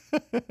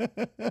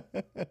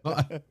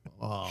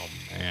 Oh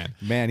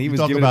man, he was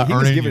talking giving about he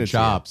was earning giving your it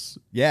chops. To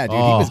you. Yeah, dude,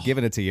 he was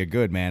giving it to you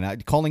good, man.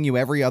 Calling you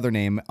every other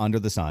name under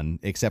the sun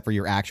except for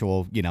your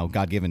actual,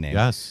 God-given name.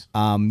 Yes.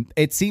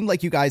 It seemed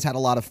like you guys had a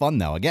lot of fun,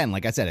 though. Again,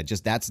 like I said,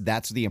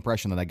 that's the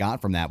impression that I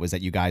got from that was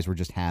that you guys were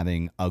just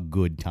having a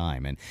good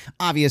time. And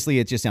obviously,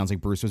 it just sounds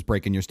like Bruce was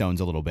breaking your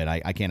stones a little bit.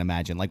 I can't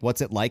imagine. Like, what's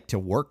it like to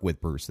work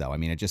with Bruce, though? I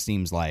mean, it just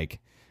seems like.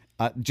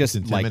 Just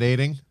it's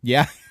intimidating.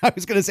 Yeah, I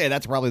was going to say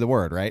that's probably the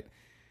word, right?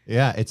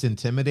 Yeah, it's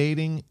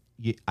intimidating.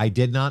 I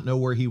did not know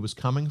where he was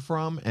coming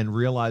from, and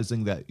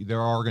realizing that there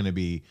are going to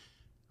be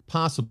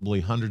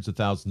possibly hundreds of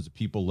thousands of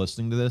people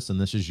listening to this, and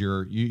this is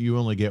you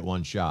only get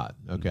one shot.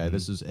 Okay,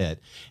 This is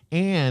it.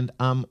 And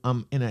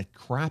I'm in a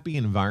crappy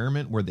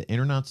environment where the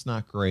internet's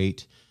not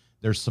great.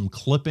 There's some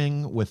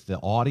clipping with the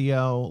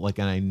audio,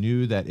 and I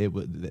knew that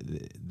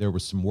there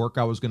was some work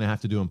I was going to have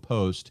to do in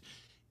post.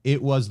 It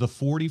was the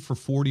 40 for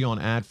 40 on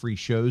ad-free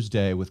shows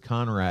day with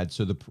Conrad.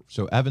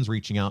 So Evan's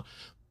reaching out.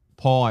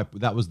 Paul,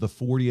 that was the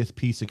 40th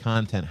piece of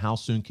content. How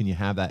soon can you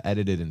have that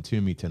edited and to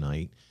me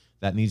tonight?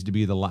 That needs to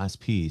be the last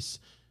piece.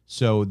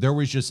 So there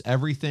was just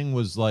everything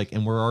was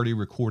and we're already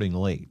recording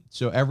late.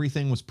 So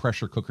everything was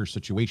pressure cooker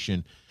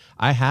situation.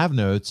 I have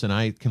notes and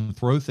I can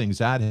throw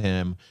things at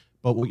him,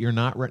 but what you're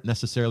not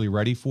necessarily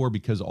ready for,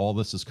 because all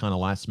this is kind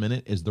of last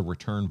minute, is the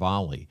return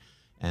volley.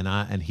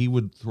 And he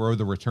would throw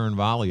the return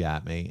volley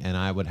at me, and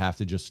I would have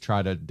to just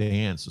try to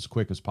dance as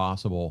quick as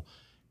possible.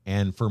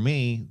 And for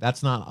me,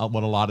 that's not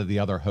what a lot of the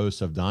other hosts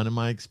have done in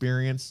my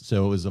experience.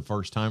 So it was the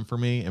first time for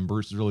me, and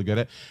Bruce is really good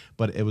at it.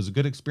 But it was a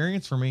good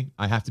experience for me.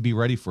 I have to be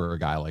ready for a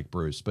guy like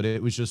Bruce. But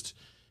it was just,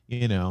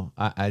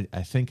 I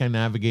think I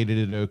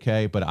navigated it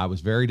okay, but I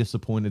was very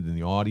disappointed in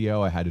the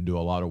audio. I had to do a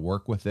lot of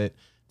work with it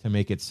to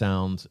make it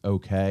sound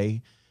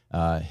okay.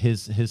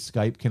 His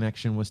Skype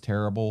connection was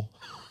terrible.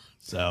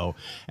 So,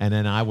 and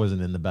then I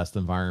wasn't in the best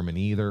environment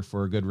either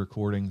for a good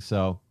recording.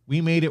 So we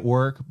made it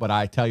work, but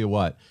I tell you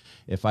what,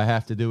 if I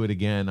have to do it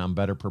again, I'm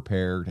better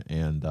prepared.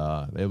 And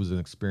it was an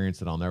experience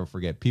that I'll never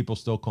forget. People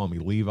still call me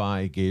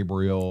Levi,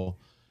 Gabriel,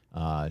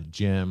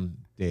 Jim,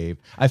 Dave.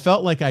 I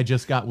felt like I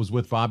just was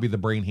with Bobby the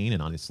Brain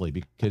Heenan, honestly,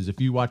 because if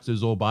you watch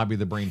those old Bobby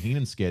the Brain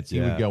Heenan skits, he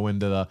would go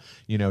into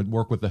the,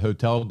 work with the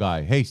hotel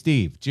guy. Hey,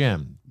 Steve,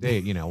 Jim,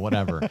 Dave,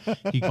 whatever.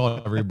 He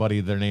called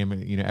everybody their name,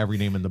 every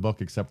name in the book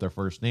except their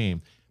first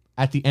name.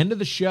 At the end of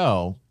the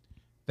show,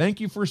 thank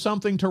you for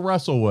something to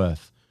wrestle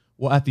with.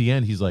 Well, at the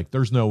end, he's like,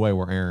 there's no way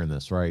we're airing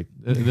this, right?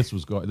 This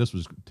was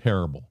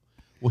terrible.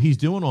 Well, he's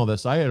doing all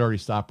this. I had already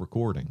stopped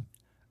recording.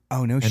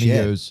 Oh, no and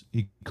shit.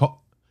 He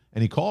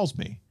calls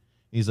me.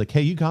 He's like,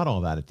 hey, you got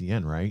all that at the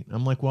end, right?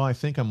 I'm like, well, I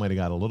think I might have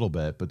got a little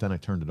bit, but then I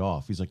turned it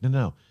off. He's like,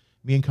 no.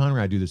 Me and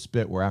Conrad do this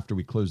bit where after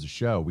we close the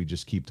show, we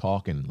just keep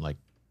talking like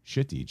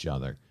shit to each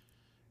other.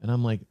 And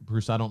I'm like,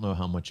 Bruce, I don't know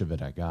how much of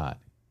it I got.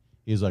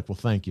 He's like, well,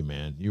 thank you,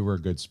 man. You were a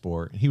good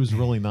sport. He was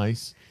really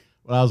nice.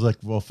 Well, I was like,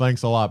 well,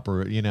 thanks a lot,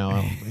 Bruce.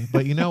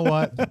 But you know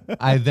what?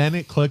 Then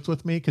it clicked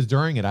with me because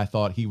during it, I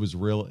thought he was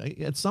real.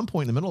 At some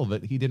point in the middle of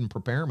it, he didn't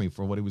prepare me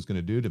for what he was going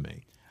to do to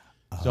me.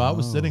 So I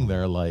was sitting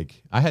there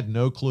like I had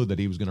no clue that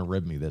he was going to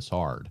rib me this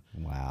hard.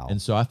 Wow.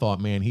 And so I thought,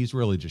 man, he's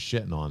really just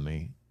shitting on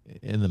me.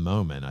 In the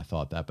moment, I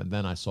thought that. But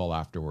then I saw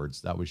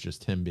afterwards that was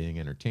just him being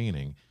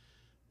entertaining.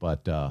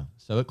 But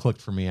so it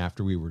clicked for me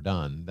after we were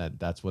done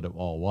that's what it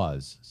all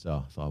was.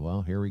 So I thought,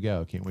 well, here we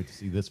go. Can't wait to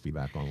see this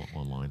feedback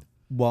online.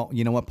 Well,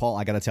 you know what, Paul?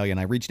 I got to tell you, and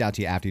I reached out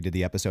to you after you did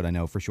the episode, I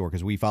know for sure,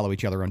 because we follow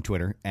each other on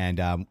Twitter, and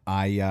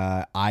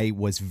I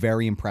was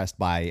very impressed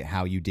by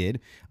how you did.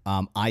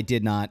 I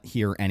did not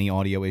hear any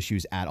audio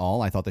issues at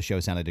all. I thought the show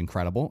sounded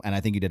incredible, and I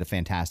think you did a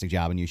fantastic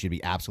job, and you should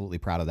be absolutely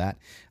proud of that,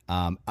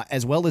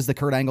 as well as the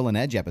Kurt Angle and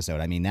Edge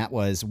episode. I mean, that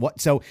was what.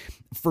 So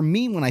for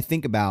me, when I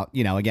think about,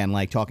 again,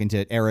 like talking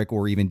to Eric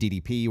or even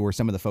DDP or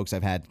some of the folks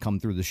I've had come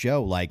through the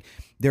show, like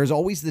there's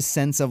always this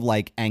sense of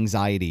like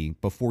anxiety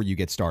before you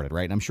get started,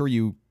 right? And I'm sure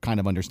you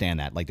kind of understand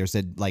that. Like there's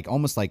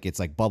almost like it's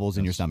like bubbles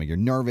in your stomach. You're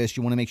nervous.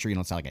 You want to make sure you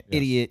don't sound like an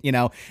idiot,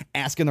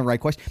 asking the right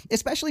question,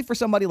 especially for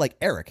somebody like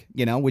Eric,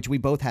 which we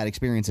both had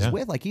experiences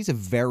with. Like he's a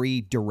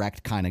very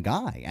direct kind of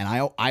guy. And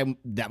I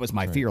that was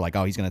my fear. Like,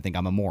 oh, he's going to think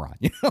I'm a moron,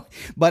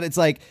 but it's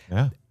like,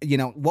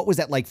 what was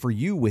that like for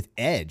you with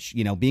Edge,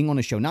 being on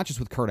a show, not just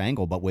with Kurt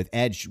Angle, but with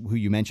Edge, who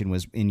you mentioned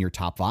was in your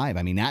top 5.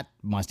 I mean, that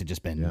must have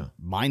just been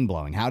mind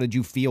blowing. How did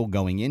you feel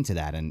going into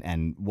that?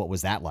 And what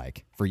was that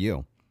like for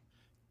you?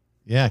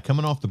 Yeah,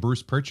 coming off the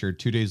Bruce Pritchard,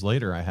 2 days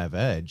later, I have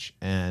Edge.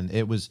 And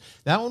that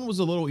one was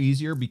a little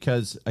easier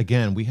because,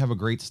 again, we have a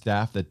great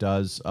staff that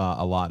does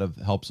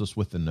helps us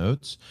with the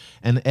notes.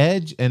 And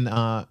Edge and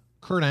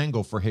Kurt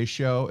Angle for his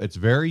show, it's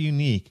very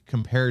unique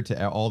compared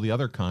to all the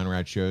other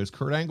Conrad shows.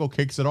 Kurt Angle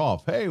kicks it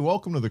off. Hey,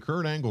 welcome to the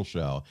Kurt Angle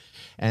Show.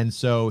 And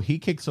so he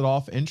kicks it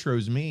off,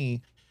 intros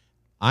me.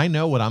 I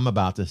know what I'm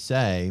about to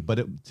say,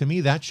 but to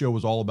me, that show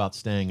was all about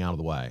staying out of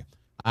the way.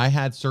 I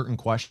had certain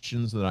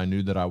questions that I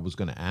knew that I was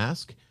going to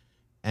ask,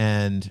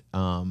 and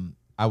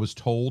I was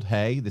told,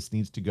 hey, this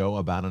needs to go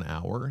about an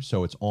hour,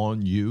 so it's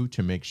on you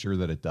to make sure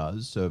that it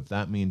does. So if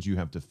that means you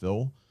have to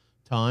fill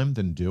time,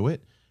 then do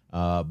it.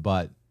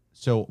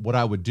 So what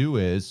I would do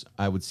is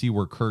I would see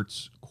where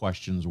Kurt's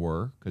questions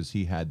were, because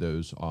he had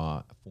those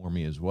for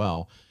me as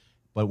well.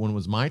 But when it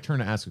was my turn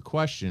to ask a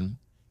question,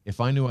 if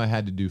I knew I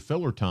had to do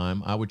filler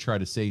time, I would try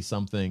to say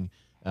something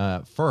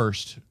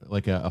first,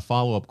 like a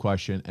follow-up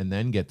question, and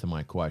then get to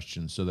my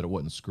question so that it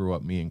wouldn't screw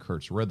up me and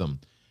Kurt's rhythm.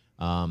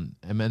 And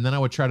then I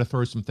would try to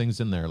throw some things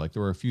in there. Like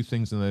there were a few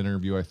things in that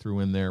interview I threw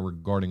in there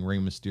regarding Rey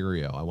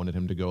Mysterio. I wanted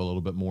him to go a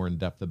little bit more in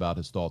depth about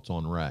his thoughts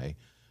on Rey.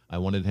 I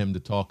wanted him to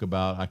talk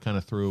about, I kind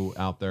of threw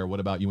out there, what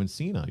about you and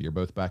Cena? You're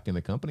both back in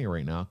the company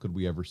right now. Could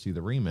we ever see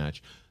the rematch?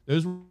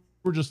 Those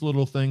were just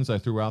little things I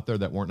threw out there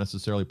that weren't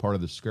necessarily part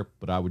of the script,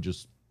 but I would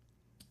just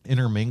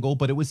intermingle.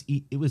 But it was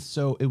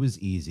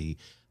easy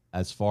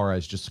as far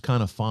as just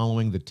kind of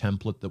following the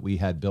template that we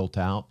had built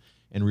out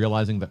and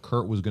realizing that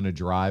Kurt was going to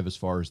drive as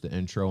far as the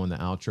intro and the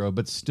outro,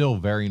 but still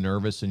very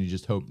nervous, and you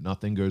just hope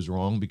nothing goes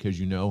wrong because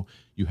you know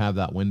you have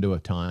that window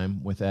of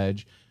time with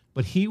Edge.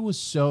 But he was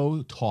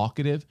so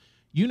talkative.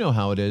 You know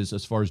how it is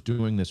as far as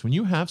doing this. When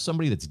you have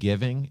somebody that's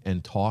giving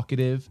and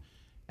talkative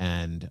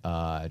and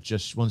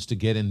just wants to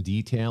get in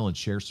detail and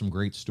share some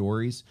great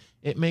stories,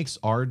 it makes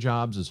our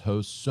jobs as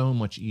hosts so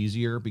much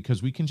easier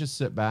because we can just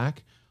sit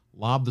back,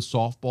 lob the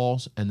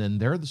softballs, and then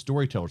they're the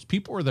storytellers.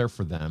 People are there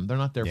for them. They're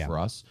not there for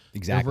us.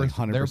 Exactly,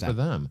 100%. They're for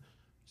them.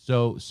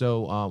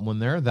 So when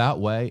they're that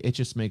way, it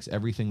just makes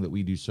everything that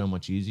we do so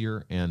much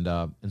easier. And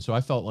so I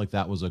felt like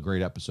that was a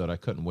great episode. I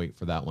couldn't wait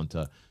for that one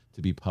to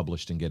be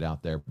published and get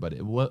out there. But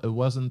it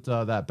wasn't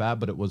that bad,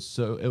 but it was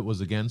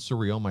again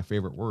surreal, my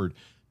favorite word,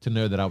 to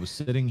know that I was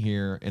sitting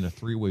here in a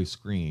 3-way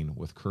screen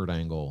with Kurt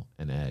Angle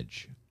and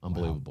Edge.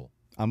 Unbelievable.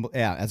 Wow.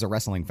 Yeah, as a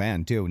wrestling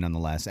fan too,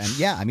 nonetheless. And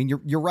yeah, I mean,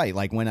 you're right.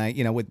 Like when I,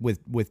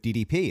 with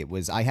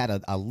DDP, I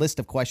had a list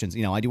of questions.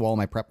 I do all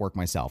my prep work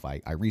myself.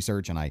 I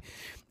research and I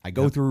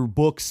go through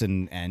books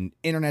and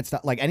internet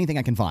stuff, like anything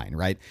I can find,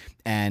 right?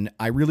 And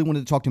I really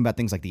wanted to talk to him about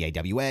things like the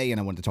AWA, and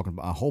I wanted to talk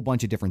about a whole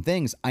bunch of different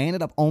things. I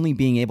ended up only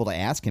being able to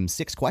ask him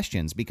 6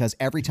 questions because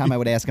every time I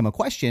would ask him a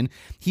question,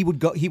 he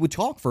would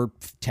talk for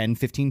 10,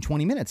 15,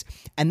 20 minutes.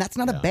 And that's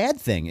not a bad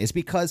thing, is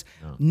because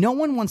no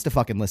one wants to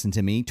fucking listen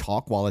to me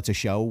talk while it's a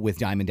show with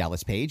Diamond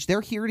Dallas Page.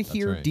 They're here to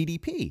hear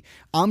DDP.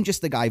 I'm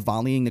just the guy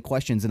volleying the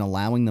questions and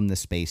allowing them the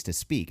space to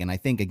speak. And I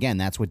think, again,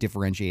 that's what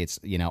differentiates,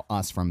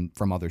 us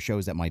from other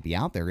shows that might be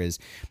out there, is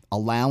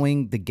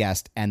allowing the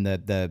guest and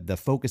the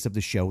focus of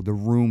the show the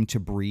room to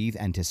breathe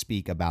and to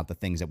speak about the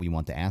things that we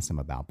want to ask them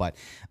about. But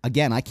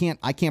again, I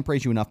can't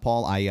praise you enough,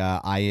 Paul.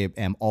 I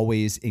am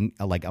always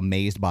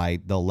amazed by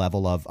the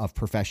level of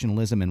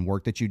professionalism and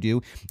work that you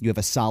do. You have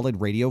a solid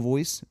radio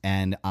voice,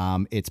 and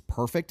it's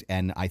perfect.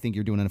 And I think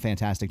you're doing a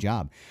fantastic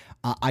job.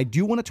 I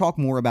do want to talk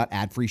more about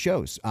ad-free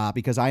shows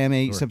because I am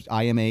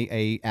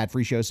a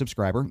ad-free show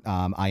subscriber.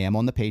 I am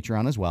on the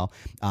Patreon as well.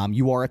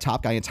 You are a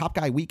Top Guy, and Top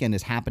Guy Weekend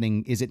is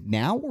happening. Is it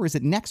now or is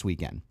it next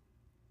weekend?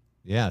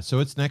 Yeah, so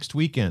it's next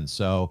weekend.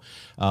 So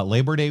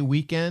Labor Day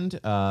weekend,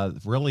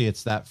 really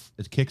it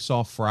kicks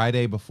off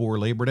Friday before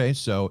Labor Day.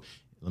 So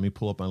let me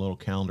pull up my little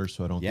calendar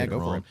so I don't get it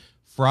wrong. For it.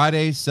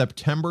 Friday,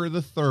 September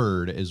the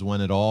 3rd is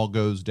when it all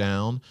goes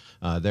down.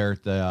 There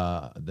at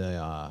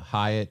the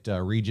Hyatt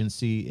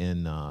Regency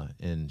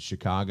in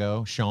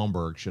Chicago,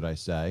 Schaumburg, should I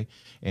say.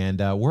 And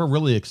we're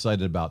really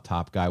excited about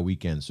Top Guy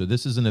Weekend. So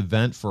this is an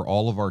event for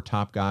all of our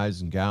top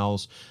guys and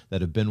gals that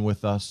have been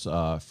with us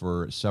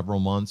for several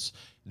months.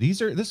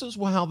 This is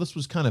how this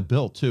was kind of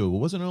built, too. It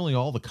wasn't only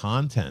all the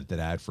content that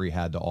Ad-Free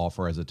had to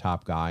offer as a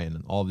top guy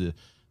and all the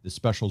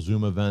special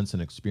Zoom events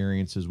and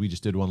experiences. We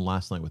just did one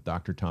last night with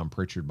Dr. Tom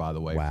Pritchard, by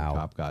the way, for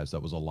Top Guys.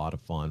 That was a lot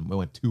of fun. We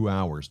went 2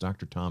 hours.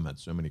 Dr. Tom had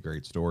so many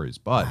great stories.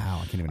 But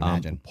wow, I can't even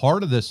imagine.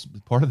 Part of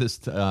this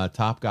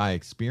Top Guy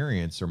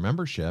experience or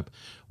membership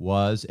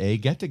was a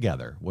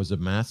get-together, was a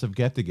massive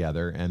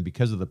get-together. And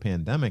because of the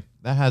pandemic,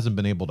 that hasn't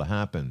been able to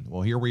happen.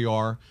 Well, here we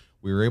are.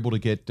 We were able to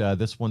get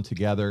this one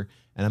together.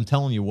 And I'm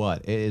telling you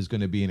what, it is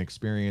going to be an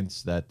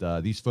experience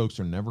that these folks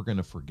are never going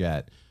to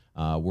forget.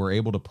 We're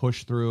able to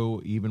push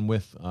through even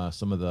with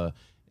some of the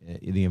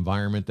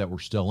environment that we're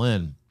still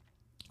in.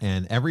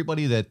 And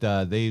everybody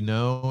that they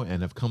know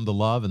and have come to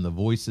love and the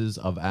voices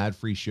of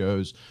ad-free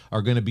shows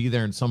are going to be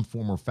there in some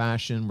form or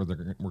fashion. We're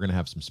going to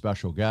have some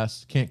special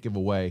guests. Can't give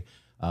away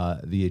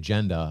the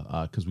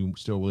agenda because we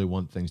still really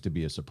want things to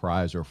be a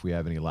surprise, or if we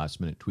have any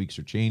last-minute tweaks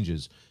or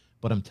changes.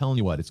 But I'm telling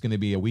you what, it's going to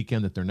be a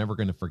weekend that they're never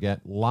going to forget.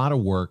 A lot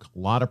of work, a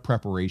lot of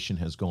preparation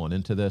has gone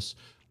into this.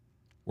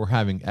 We're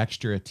having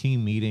extra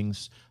team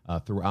meetings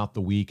throughout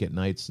the week at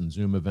nights and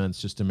Zoom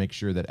events just to make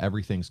sure that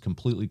everything's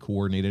completely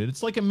coordinated.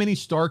 It's like a mini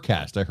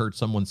StarCast. I heard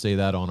someone say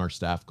that on our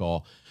staff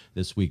call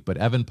this week. But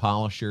Evan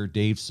Polisher,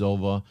 Dave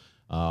Silva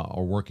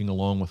are working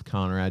along with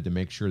Conrad to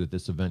make sure that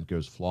this event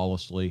goes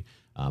flawlessly.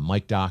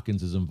 Mike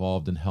Dawkins is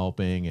involved in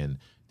helping, and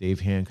Dave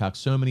Hancock.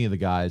 So many of the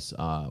guys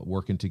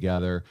working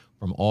together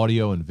from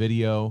audio and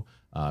video.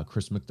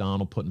 Chris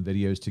McDonald putting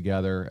videos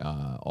together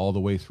all the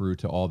way through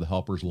to all the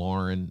helpers.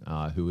 Lauren,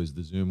 who is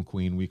the Zoom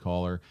queen, we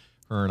call her.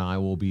 Her and I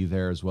will be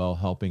there as well,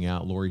 helping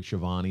out. Lori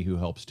Schiavone, who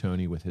helps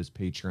Tony with his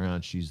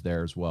Patreon, she's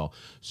there as well.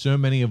 So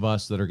many of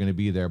us that are going to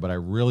be there, but I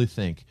really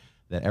think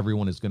that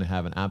everyone is going to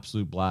have an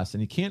absolute blast.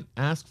 And you can't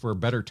ask for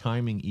better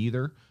timing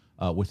either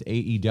with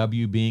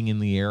AEW being in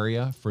the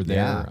area for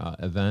their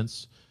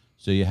events.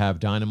 So you have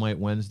Dynamite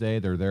Wednesday.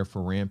 They're there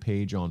for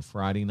Rampage on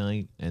Friday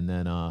night. And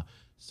then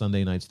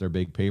Sunday night's their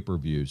big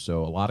pay-per-view.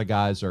 So a lot of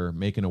guys are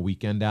making a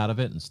weekend out of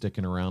it and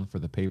sticking around for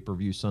the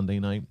pay-per-view Sunday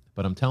night.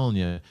 But I'm telling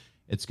you,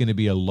 it's going to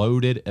be a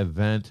loaded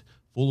event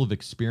full of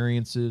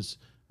experiences.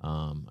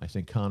 I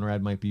think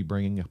Conrad might be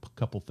bringing a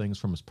couple things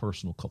from his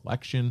personal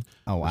collection.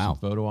 Oh, wow. Some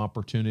photo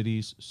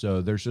opportunities.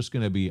 So there's just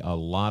going to be a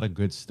lot of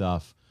good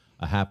stuff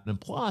happening.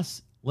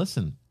 Plus,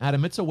 listen,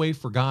 Adam, it's a way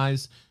for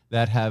guys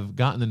that have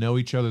gotten to know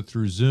each other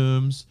through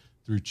Zooms,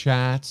 through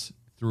chats,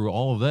 through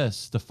all of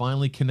this to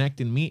finally connect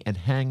and meet and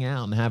hang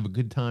out and have a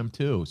good time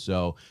too.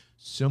 So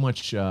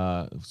much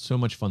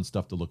fun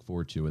stuff to look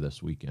forward to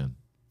this weekend.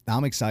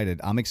 I'm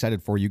excited. I'm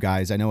excited for you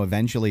guys. I know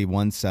eventually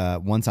once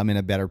I'm in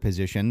a better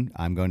position,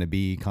 I'm going to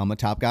become a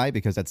top guy,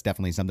 because that's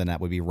definitely something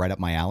that would be right up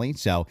my alley.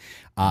 So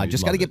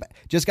just got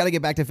to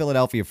get back to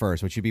Philadelphia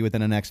first, which should be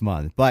within the next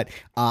month. But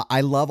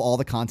I love all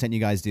the content you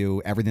guys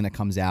do, everything that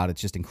comes out.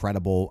 It's just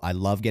incredible. I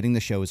love getting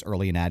the shows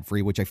early and ad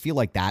free, which I feel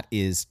like that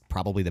is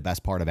probably the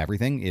best part of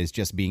everything, is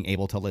just being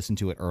able to listen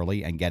to it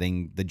early and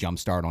getting the jump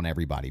start on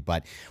everybody.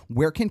 But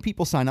where can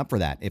people sign up for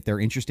that if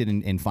they're interested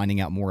in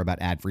finding out more about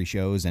ad free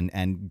shows,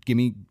 and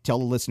tell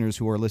the listeners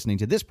who are listening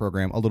to this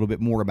program a little bit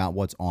more about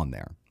what's on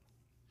there?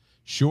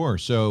 Sure.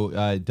 So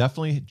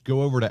definitely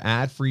go over to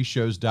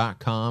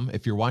adfreeshows.com.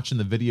 If you're watching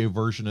the video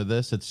version of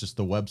this, it's just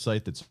the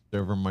website that's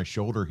over my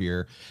shoulder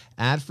here.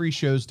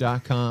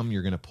 Adfreeshows.com.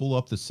 You're going to pull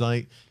up the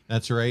site.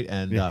 That's right.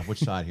 And which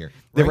side here?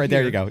 Right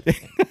there you go.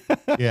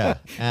 Yeah.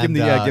 And,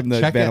 give him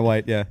the Vanna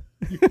White. Yeah.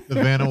 The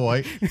Vanna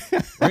White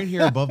right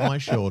here above my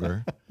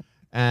shoulder.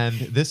 And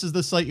this is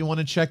the site you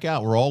want to check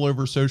out. We're all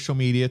over social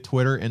media,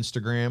 Twitter,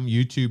 Instagram,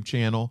 YouTube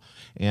channel.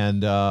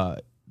 And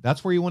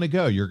that's where you want to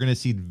go. You're going to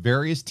see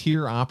various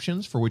tier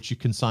options for which you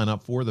can sign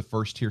up for. The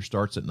first tier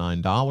starts at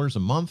 $9 a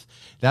month.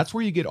 That's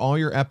where you get all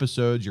your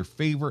episodes, your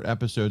favorite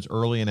episodes,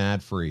 early and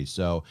ad-free.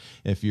 So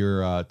if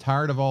you're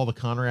tired of all the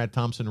Conrad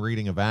Thompson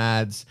reading of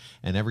ads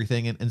and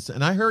everything,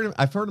 and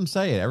I've heard him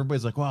say it.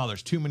 Everybody's like, wow,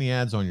 there's too many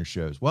ads on your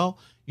shows. Well,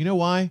 you know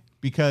why?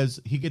 Because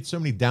he gets so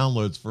many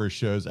downloads for his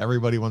shows,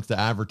 everybody wants to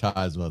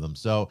advertise with him.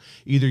 So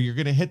either you're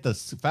going to hit the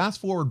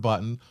fast forward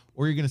button,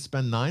 or you're going to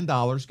spend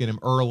 $9, get him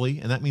early.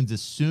 And that means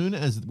as soon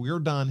as we're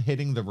done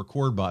hitting the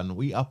record button,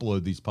 we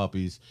upload these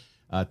puppies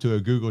to a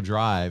Google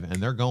Drive, and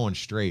they're going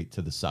straight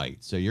to the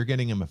site. So you're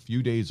getting them a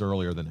few days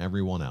earlier than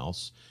everyone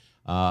else.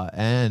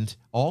 And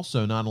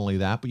also, not only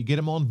that, but you get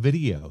them on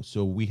video.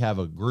 So we have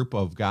a group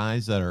of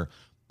guys that are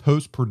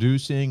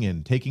post-producing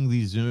and taking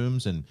these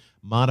Zooms and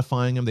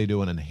modifying them. They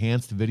do an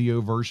enhanced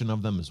video version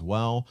of them as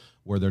well,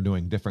 where they're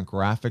doing different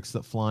graphics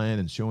that fly in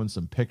and showing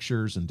some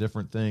pictures and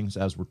different things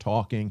as we're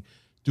talking.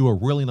 Do a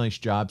really nice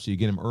job. So you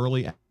get them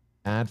early,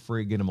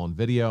 ad-free, get them on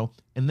video.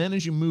 And then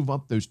as you move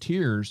up those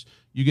tiers,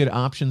 you get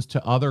options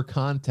to other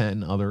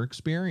content and other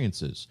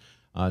experiences.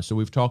 So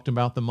we've talked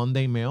about the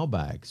Monday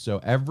mailbag. So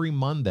every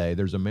Monday,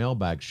 there's a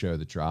mailbag show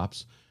that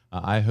drops.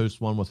 I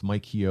host one with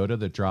Mike Chioda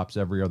that drops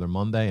every other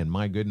Monday. And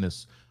my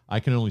goodness, I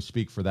can only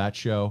speak for that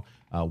show.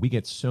 We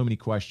get so many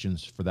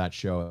questions for that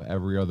show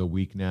every other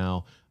week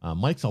now.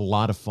 Mike's a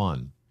lot of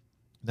fun.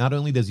 Not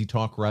only does he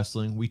talk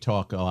wrestling, we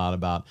talk a lot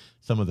about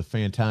some of the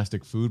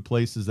fantastic food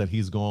places that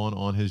he's gone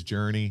on his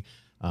journey.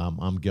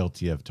 I'm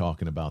guilty of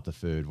talking about the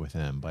food with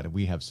him, but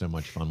we have so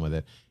much fun with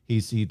it.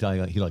 He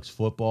likes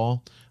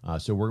football,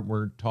 so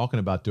we're talking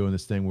about doing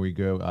this thing where we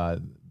go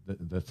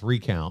the 3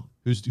 count.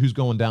 Who's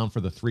going down for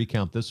the 3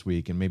 count this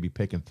week, and maybe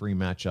picking 3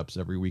 matchups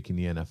every week in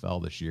the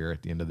NFL this year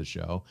at the end of the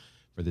show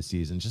for the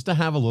season, just to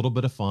have a little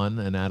bit of fun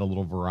and add a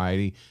little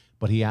variety.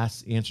 But he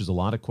answers a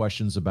lot of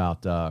questions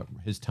about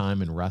his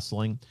time in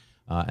wrestling.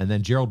 And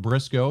then Gerald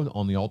Briscoe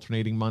on the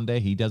alternating Monday,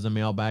 he does a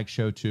mailbag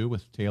show too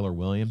with Taylor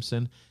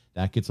Williamson.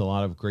 That gets a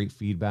lot of great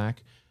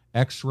feedback.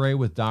 X-Ray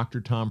with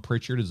Dr. Tom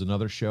Pritchard is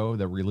another show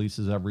that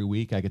releases every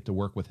week. I get to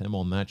work with him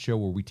on that show,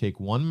 where we take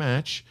one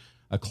match,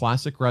 a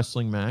classic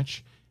wrestling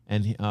match,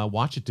 and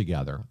watch it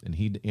together. And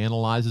he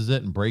analyzes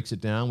it and breaks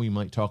it down. We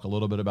might talk a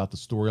little bit about the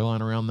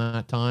storyline around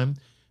that time,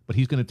 but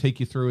he's going to take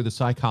you through the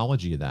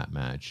psychology of that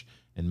match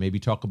and maybe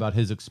talk about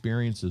his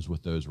experiences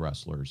with those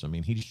wrestlers. I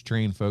mean, he's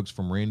trained folks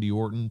from Randy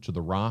Orton to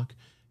The Rock,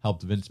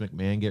 helped Vince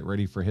McMahon get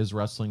ready for his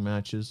wrestling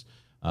matches.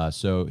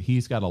 So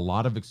he's got a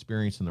lot of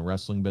experience in the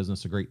wrestling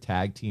business, a great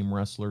tag team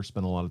wrestler,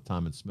 spent a lot of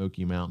time in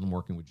Smoky Mountain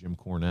working with Jim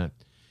Cornette.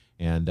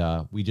 And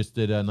we just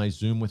did a nice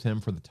Zoom with him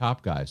for the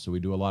top guys. So we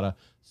do a lot of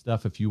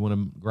stuff. If you want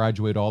to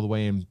graduate all the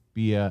way and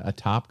be a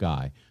top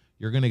guy,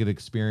 you're going to get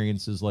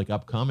experiences like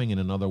upcoming in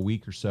another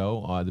week or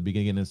so, at the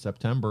beginning of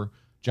September.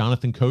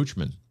 Jonathan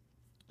Coachman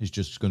is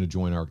just going to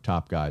join our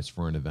top guys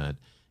for an event.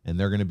 And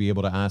they're going to be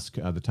able to ask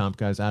the top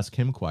guys, ask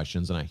him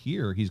questions. And I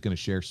hear he's going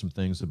to share some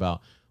things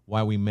about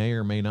why we may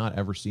or may not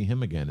ever see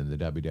him again in the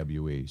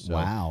WWE. So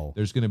wow.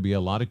 There's going to be a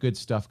lot of good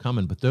stuff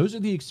coming. But those are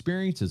the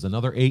experiences.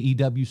 Another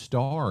AEW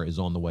star is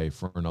on the way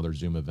for another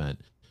Zoom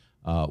event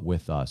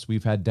with us.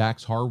 We've had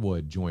Dax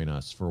Harwood join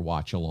us for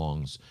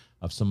watch-alongs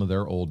of some of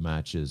their old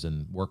matches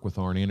and work with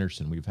Arn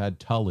Anderson. We've had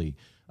Tully.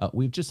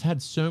 We've just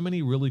had so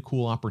many really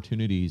cool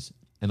opportunities.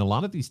 And a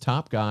lot of these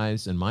top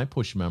guys and my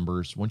push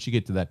members, once you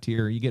get to that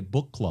tier, you get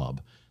book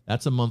club.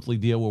 That's a monthly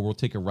deal where we'll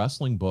take a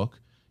wrestling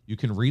book. You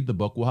can read the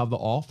book. We'll have the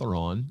author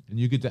on, and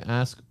you get to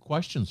ask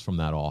questions from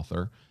that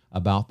author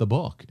about the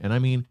book. And I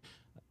mean,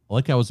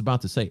 like I was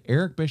about to say,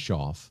 Eric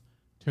Bischoff,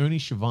 Tony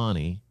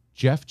Schiavone,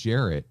 Jeff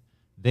Jarrett,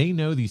 they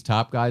know these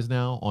top guys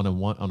now on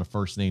a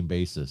first name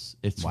basis.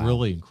 It's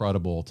really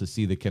incredible to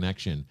see the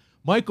connection.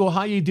 Michael,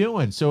 how you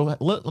doing? So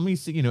let me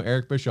see,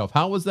 Eric Bischoff,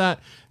 how was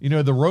that,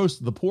 the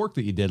roast, the pork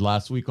that you did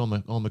last week on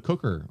the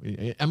cooker?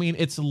 I mean,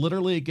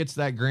 it gets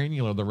that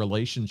granular, the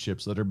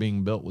relationships that are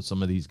being built with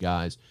some of these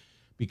guys,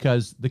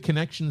 because the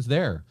connection's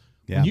there.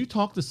 Yeah. When you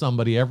talk to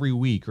somebody every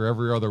week or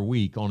every other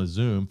week on a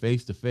Zoom,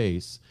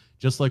 face-to-face,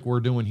 just like we're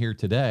doing here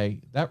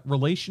today, that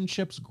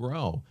relationships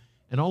grow.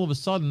 And all of a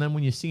sudden, then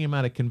when you see him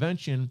at a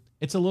convention,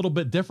 it's a little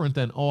bit different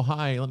than, oh,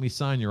 hi, let me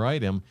sign your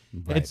item.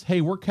 Right. It's,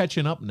 hey, we're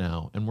catching up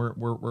now, and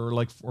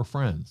we're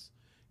friends.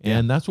 Yeah.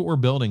 And that's what we're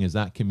building, is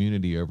that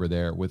community over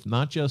there with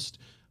not just,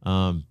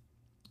 the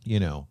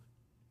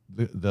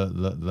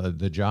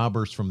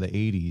jobbers from the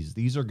 80s.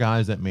 These are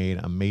guys that made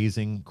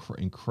amazing,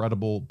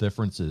 incredible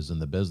differences in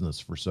the business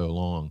for so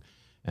long.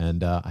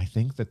 And I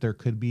think that there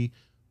could be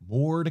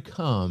more to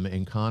come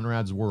in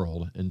Conrad's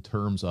world in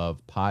terms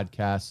of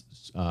podcast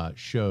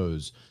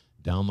shows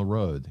down the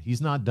road.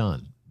 He's not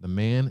done. The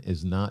man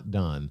is not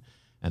done.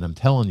 And I'm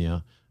telling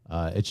you,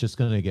 it's just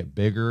going to get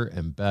bigger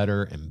and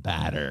better and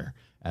badder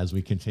as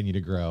we continue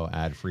to grow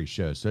ad-free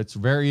shows. So it's a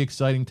very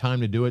exciting time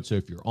to do it. So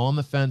if you're on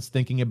the fence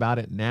thinking about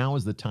it, now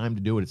is the time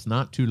to do it. It's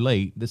not too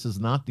late. This is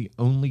not the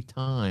only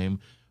time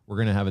we're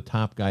going to have a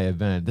Top Guy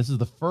event. This is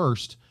the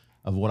first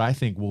of what I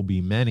think will be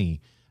many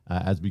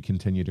as we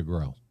continue to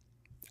grow.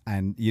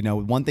 And,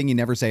 one thing you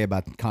never say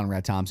about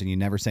Conrad Thompson, you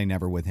never say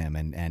never with him.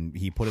 And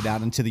he put it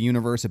out into the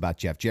universe about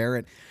Jeff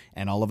Jarrett.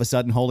 And all of a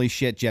sudden, holy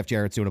shit, Jeff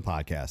Jarrett's doing a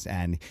podcast.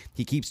 And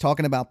he keeps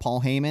talking about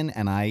Paul Heyman.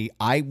 And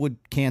I would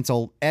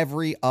cancel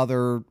every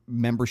other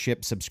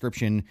membership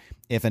subscription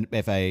if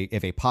a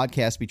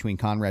podcast between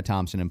Conrad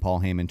Thompson and Paul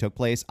Heyman took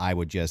place. I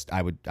would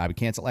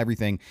cancel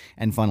everything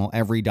and funnel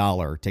every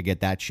dollar to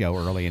get that show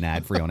early and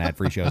ad free on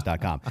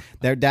adfreeshows.com.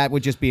 That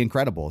would just be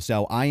incredible.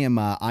 So I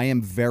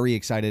am very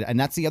excited. And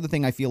that's the other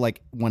thing I feel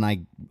like when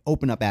I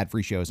open up ad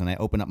free shows and I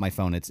open up my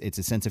phone, it's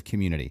a sense of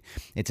community.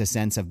 It's a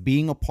sense of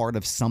being a part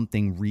of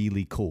something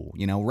really cool.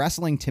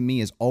 Wrestling to me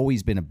has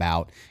always been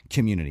about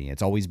community.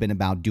 It's always been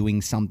about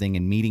doing something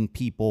and meeting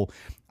people.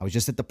 I was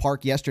just at the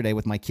park yesterday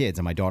with my kids,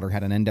 and my daughter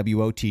had an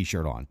NWO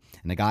t-shirt on.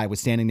 And the guy was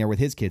standing there with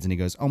his kids, and he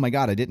goes, "Oh my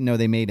God, I didn't know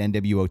they made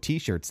NWO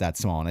t-shirts that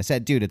small." And I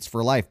said, "Dude, it's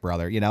for life,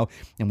 brother,"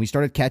 And we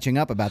started catching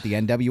up about the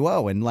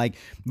NWO, and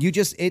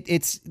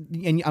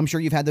and I'm sure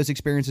you've had those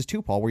experiences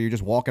too, Paul, where you're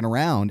just walking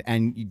around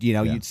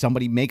and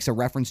somebody makes a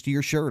reference to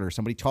your shirt or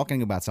somebody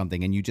talking about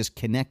something, and you just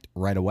connect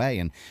right away.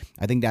 And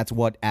I think that's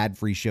what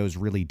ad-free shows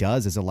really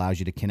does, is allows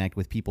you to connect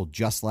with people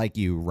just like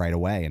you right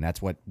away, and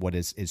that's what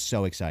is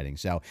so exciting.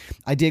 So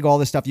I dig all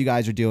this stuff you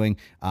guys are doing.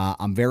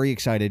 I'm very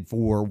excited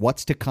for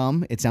what's to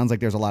come. It sounds like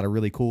there's a lot of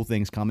really cool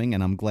things coming,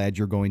 and I'm glad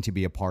you're going to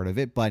be a part of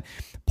it. But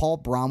Paul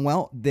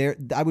Bromwell,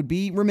 I would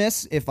be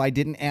remiss if I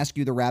didn't ask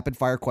you the rapid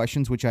fire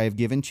questions, which I have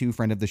given to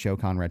friend of the show,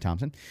 Conrad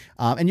Thompson.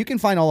 And you can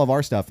find all of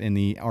our stuff in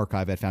the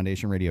archive at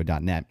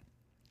foundationradio.net.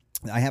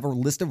 I have a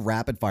list of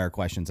rapid fire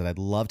questions that I'd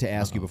love to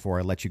ask you before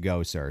I let you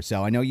go, sir.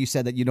 So I know you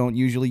said that you don't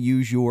usually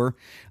use your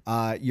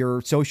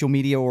social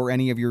media or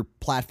any of your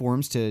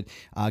platforms to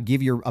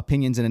give your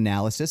opinions and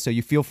analysis. So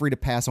you feel free to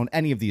pass on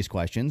any of these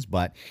questions.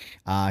 But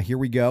here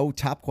we go.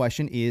 Top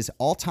question is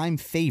all-time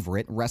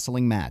favorite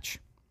wrestling match.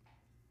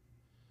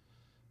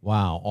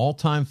 Wow.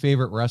 All-time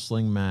favorite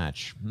wrestling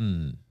match.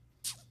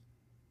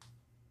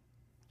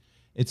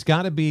 It's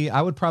got to be,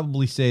 I would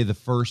probably say the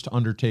first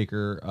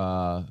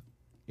Undertaker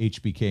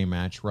HBK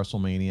match,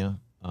 WrestleMania.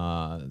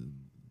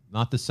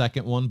 Not the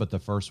second one, but the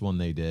first one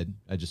they did.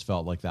 I just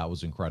felt like that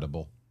was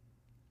incredible.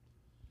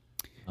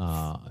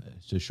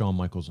 So Shawn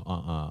Michaels,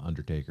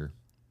 Undertaker.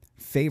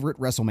 Favorite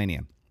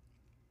WrestleMania?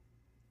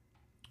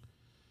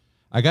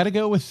 I got to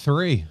go with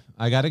 3.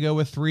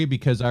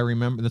 Because I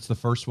remember that's the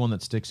first one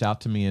that sticks out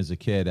to me as a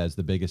kid as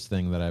the biggest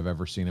thing that I've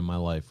ever seen in my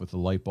life, with the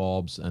light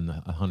bulbs and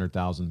the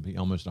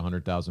almost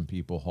 100,000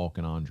 people, Hulk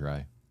and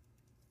Andre.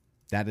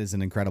 That is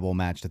an incredible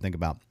match to think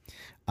about.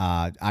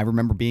 I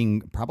remember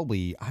being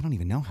probably, I don't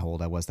even know how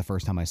old I was the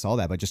first time I saw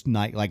that, but just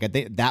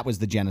that was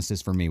the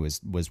genesis for me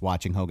was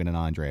watching Hogan and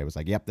Andre. I was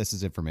like, yep, this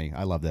is it for me.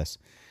 I love this.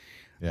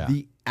 Yeah.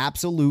 The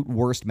absolute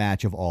worst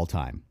match of all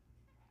time.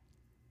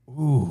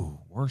 Ooh,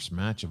 worst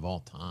match of all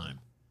time.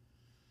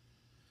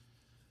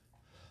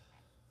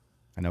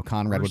 I know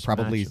Conrad Worst would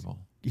probably match of all-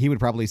 he would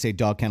probably say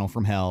Dog Kennel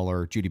from Hell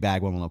or Judy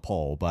Bagwell on a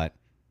pole, but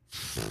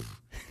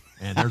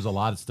And there's a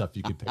lot of stuff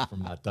you could pick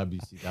from that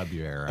WCW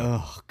era.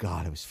 oh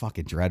god, it was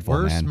fucking dreadful,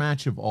 Worst man.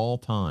 match of all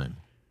time.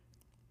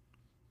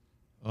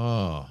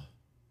 Oh.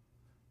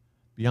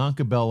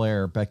 Bianca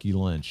Belair, Becky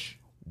Lynch.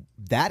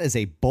 That is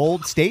a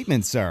bold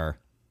statement, sir.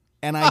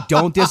 And I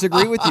don't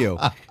disagree with you.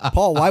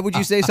 Paul, why would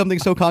you say something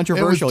so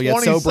controversial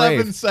yet so brave?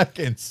 27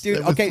 seconds. Dude,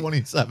 It was okay.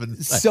 27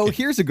 seconds. So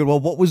here's a good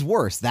one. What was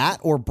worse, that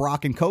or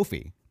Brock and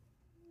Kofi?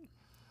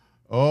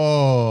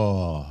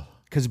 Oh.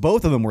 Because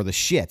both of them were the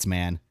shits,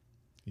 man.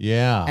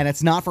 Yeah. And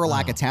it's not for a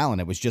lack of talent.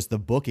 It was just the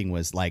booking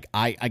was like,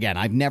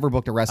 I've never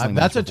booked a wrestling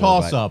match that's a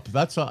before, toss up.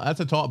 That's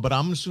a toss, but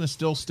I'm just going to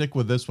still stick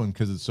with this one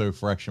because it's so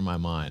fresh in my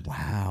mind.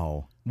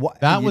 Wow.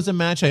 What That was a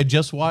match I had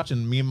just watched,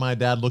 and me and my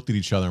dad looked at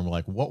each other and were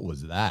like, what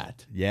was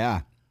that?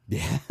 Yeah.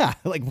 Yeah.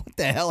 Like, what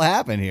the hell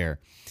happened here?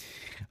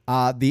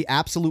 The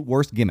absolute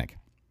worst gimmick.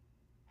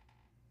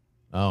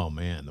 Oh,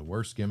 man, the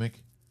worst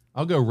gimmick?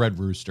 I'll go Red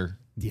Rooster.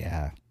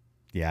 Yeah.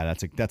 Yeah,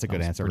 that's a good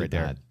was answer pretty right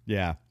there. bad.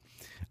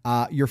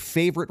 Yeah. Your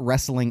favorite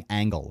wrestling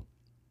angle?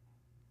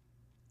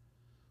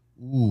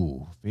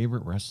 Ooh,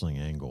 favorite wrestling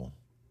angle.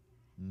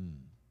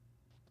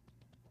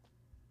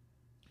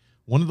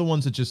 One of the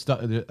ones that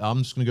I'm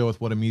just going to go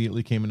with what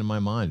immediately came into my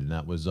mind, and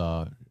that was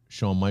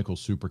Shawn Michaels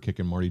super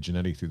kicking Marty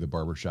Jannetty through the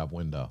barbershop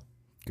window.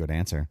 Good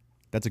answer.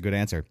 That's a good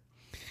answer.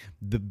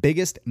 The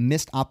biggest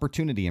missed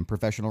opportunity in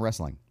professional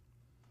wrestling?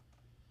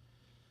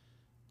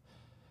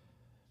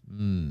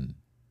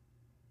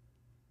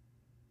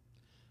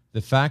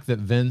 The fact that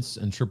Vince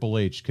and Triple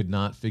H could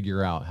not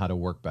figure out how to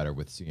work better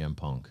with CM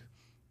Punk.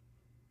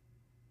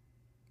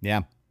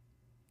 Yeah.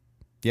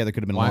 Yeah, there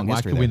could have been a Why long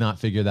history could we there. not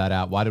figure that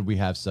out? Why did we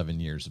have 7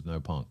 years of no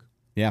Punk?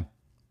 Yeah.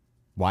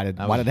 Why did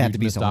That it was a have to huge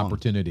be missed so long?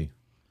 opportunity.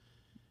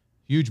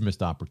 Huge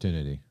missed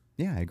opportunity.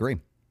 Yeah, I agree.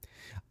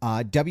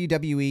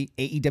 WWE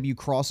AEW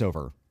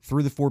crossover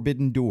through the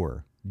forbidden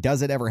door.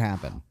 Does it ever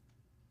happen?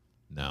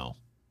 No,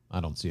 I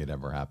don't see it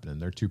ever happening.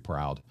 They're too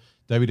proud.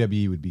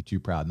 WWE would be too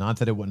proud. Not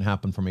that it wouldn't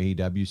happen from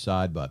AEW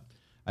side, but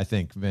I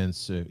think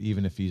Vince,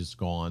 even if he's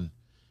gone,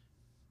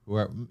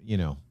 whoever,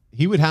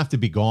 he would have to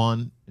be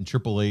gone. And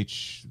Triple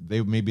H,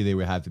 they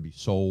would have to be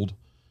sold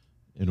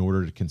in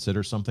order to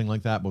consider something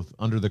like that. But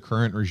under the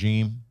current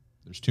regime,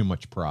 there's too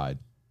much pride.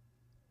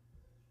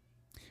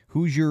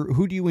 Who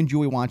do you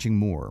enjoy watching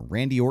more,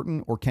 Randy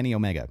Orton or Kenny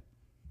Omega?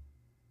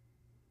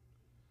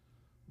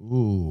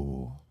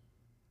 Ooh.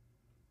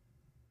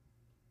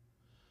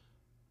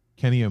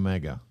 Kenny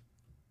Omega.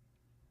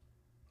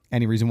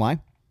 Any reason why?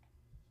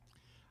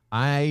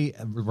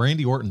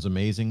 Randy Orton's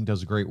amazing,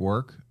 does great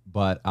work,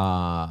 but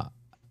I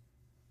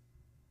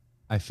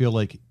feel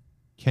like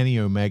Kenny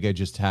Omega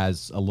just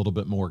has a little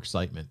bit more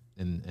excitement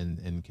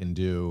and can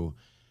do.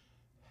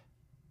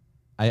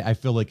 I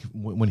feel like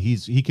when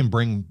he can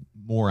bring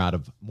more out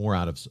of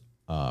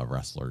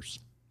wrestlers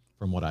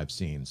from what I've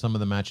seen. Some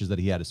of the matches that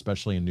he had,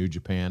 especially in New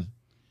Japan,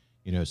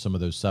 some of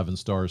those 7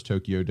 stars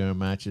Tokyo Dome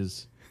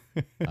matches.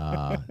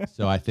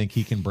 So I think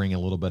he can bring a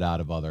little bit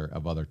out of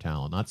other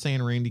talent. Not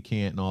saying Randy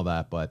can't and all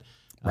that, but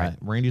Right.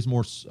 Randy's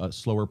more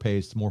slower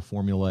paced, more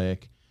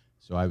formulaic.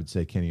 So I would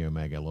say Kenny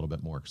Omega a little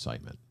bit more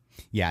excitement.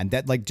 Yeah, and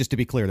that, like, just to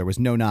be clear, there was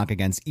no knock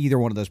against either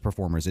one of those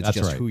performers. It's That's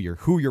just right.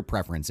 who your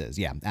preference is.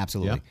 Yeah,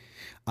 absolutely.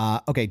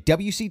 Okay,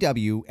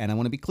 WCW, and I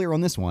want to be clear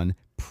on this one: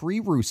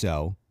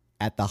 pre-Russo,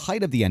 at the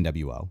height of the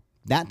NWO,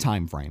 that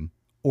time frame,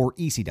 or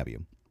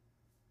ECW.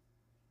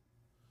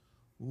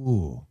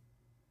 Ooh.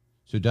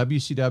 So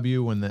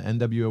WCW when the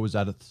NWO was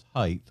at its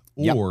height,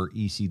 Yep. or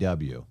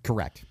ECW.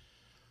 Correct.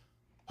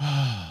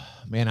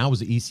 Man, I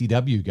was an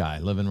ECW guy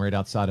living right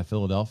outside of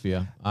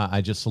Philadelphia.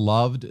 I just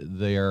loved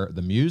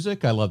the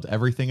music. I loved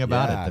everything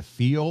about Yeah. it. The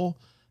feel,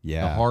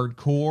 Yeah. the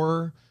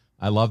hardcore.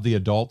 I love the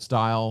adult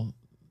style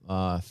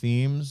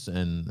themes,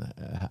 and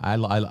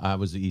I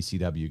was the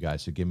ECW guy.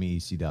 So give me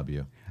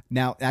ECW.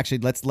 Now, actually,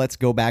 let's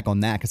go back on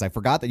that because I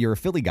forgot that you're a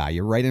Philly guy.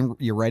 You're right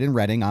in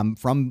Reading. I'm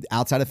from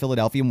outside of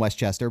Philadelphia in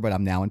Westchester, but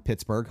I'm now in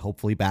Pittsburgh.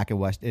 Hopefully, back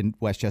in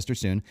Westchester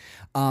soon.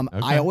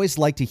 I always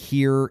like to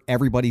hear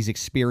everybody's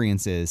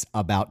experiences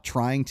about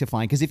trying to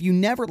find, because if you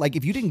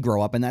didn't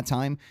grow up in that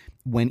time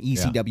when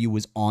ECW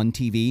was on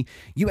TV,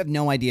 you have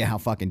no idea how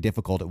fucking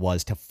difficult it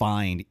was to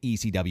find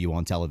ECW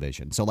on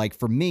television. So, like,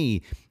 for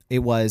me,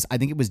 I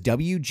think it was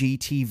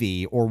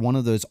WGTV or one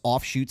of those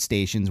offshoot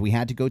stations. We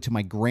had to go to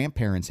my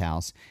grandparents'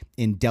 house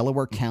in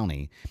Delaware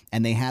County,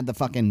 and they had the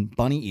fucking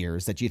bunny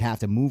ears that you'd have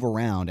to move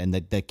around, and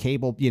the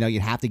cable,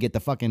 you'd have to get the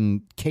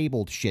fucking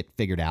cable shit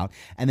figured out,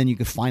 and then you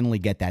could finally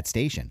get that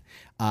station.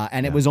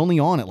 And it was only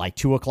on at like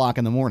 2:00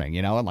 in the morning,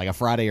 on like a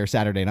Friday or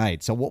Saturday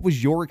night. So what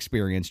was your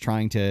experience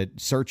trying to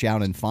search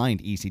out and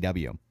find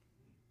ECW?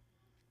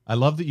 I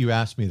love that you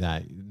asked me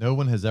that. No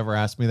one has ever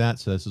asked me that,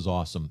 so this is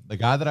awesome. The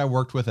guy that I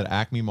worked with at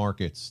Acme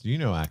Markets, you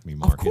know Acme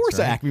Markets, Of course,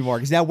 right? Acme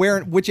Markets. Now,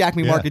 which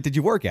Acme Market did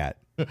you work at?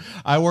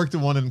 I worked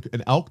in one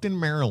in Elkton,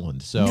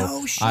 Maryland. So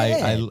No shit.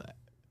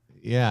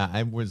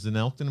 I was in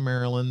Elkton,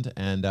 Maryland,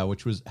 and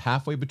which was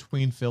halfway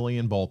between Philly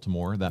and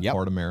Baltimore, that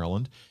part of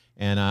Maryland.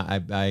 And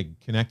I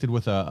connected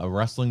with a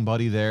wrestling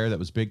buddy there that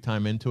was big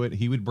time into it.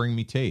 He would bring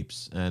me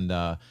tapes, and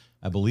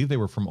I believe they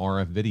were from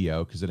RF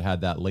Video because it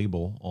had that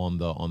label on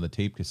the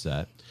tape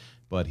cassette.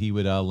 But he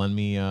would lend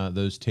me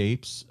those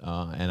tapes,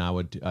 and I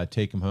would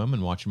take them home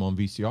and watch them on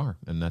VCR,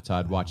 and that's how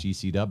I'd watch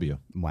ECW.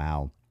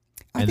 Wow.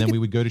 And then we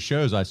would go to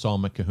shows. I saw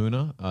him at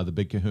Kahuna, the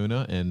Big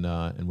Kahuna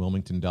in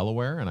Wilmington,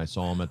 Delaware, and I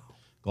saw him at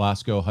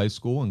Glasgow High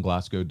School in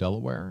Glasgow,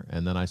 Delaware,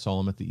 and then I saw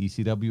him at the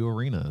ECW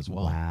arena as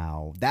well.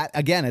 Wow, that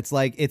again, it's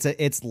like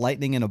it's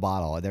lightning in a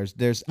bottle.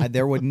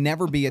 There would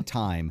never be a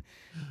time.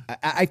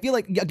 I feel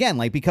like again,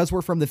 like because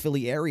we're from the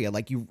Philly area,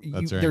 like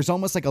Right. there's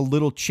almost like a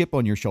little chip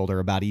on your shoulder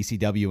about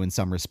ECW in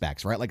some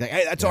respects, right? Like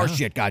hey, that's our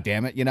shit,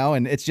 goddamn it,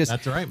 And it's just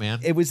that's right,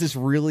 man. It was this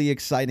really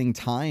exciting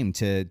time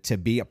to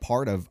be a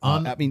part of.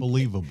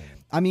 Unbelievable.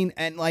 I mean,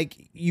 and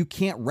like you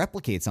can't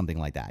replicate something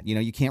like that.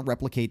 You can't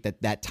replicate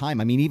that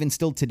time. I mean, even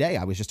still today,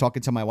 I was just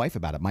talking to my wife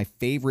about it. My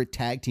favorite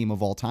tag team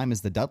of all time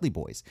is the Dudley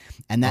Boys,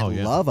 and that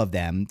love of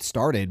them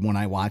started when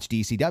I watched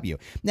ECW.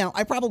 Now,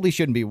 I probably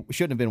shouldn't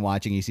have been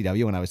watching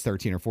ECW when I was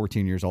 13 or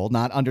 14 years old,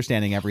 not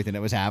understanding everything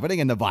that was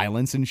happening and the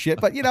violence and shit.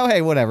 But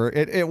hey, whatever,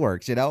 it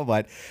works,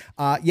 But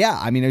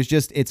I mean,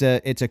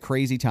 it's a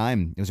crazy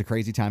time. It was a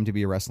crazy time to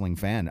be a wrestling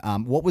fan.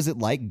 What was it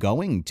like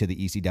going to the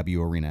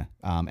ECW arena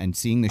and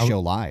seeing the show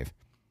live?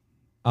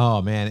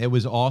 Oh man, it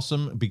was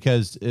awesome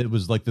because it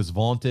was like this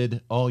vaunted,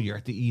 you're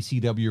at the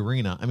ECW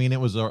arena. I mean, it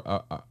was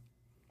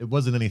it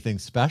wasn't anything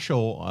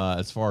special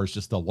as far as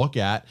just to look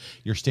at.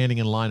 You're standing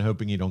in line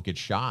hoping you don't get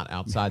shot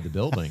outside the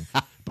building.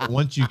 But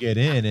once you get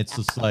in, it's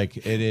just like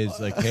it is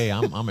like, hey,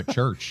 I'm at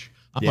church.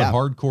 I'm at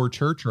hardcore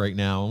church right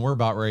now, and we're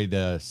about ready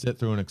to sit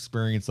through an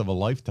experience of a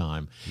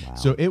lifetime. Wow.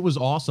 So it was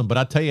awesome. But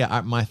I tell you,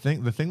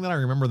 the thing that I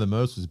remember the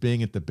most was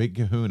being at the Big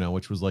Kahuna,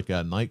 which was like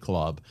a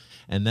nightclub,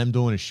 and them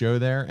doing a show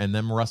there, and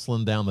them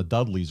wrestling down the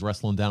Dudleys,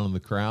 wrestling down in the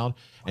crowd,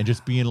 and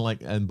just being like,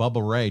 and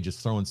Bubba Ray just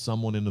throwing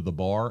someone into the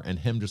bar, and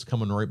him just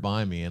coming right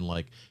by me and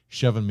like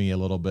shoving me a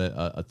little bit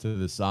to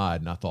the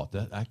side, and I thought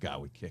that guy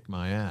would kick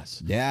my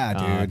ass. Yeah,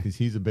 dude, because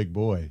he's a big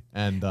boy.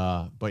 And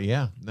but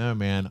yeah, no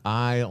man,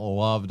 I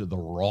loved the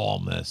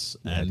rawness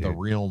and the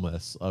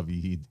realness of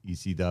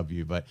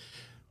ECW. But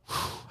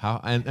how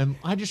and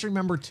I just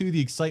remember too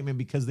the excitement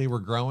because they were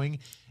growing,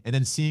 and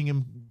then seeing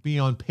him be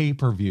on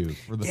pay-per-view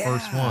for the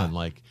first one,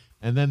 like,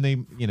 and then they,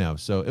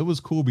 so it was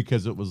cool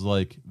because it was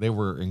like they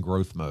were in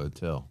growth mode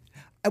too.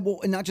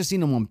 Well, and not just seeing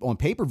them on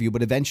pay-per-view,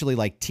 but eventually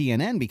like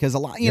TNN, because a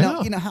lot, you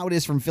know how it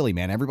is from Philly,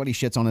 man. Everybody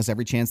shits on us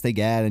every chance they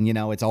get, and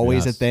it's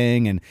always a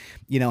thing. And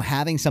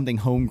having something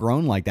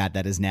homegrown like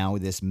that is now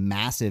this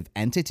massive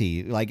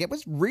entity, like it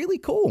was really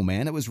cool,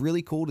 man. It was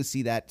really cool to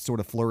see that sort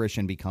of flourish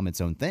and become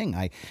its own thing.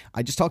 I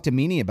just talked to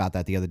Meanie about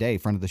that the other day,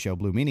 friend of the show,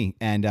 Blue Meanie,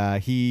 and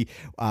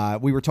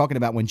we were talking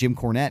about when Jim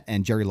Cornette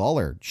and Jerry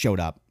Lawler showed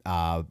up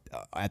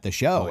at the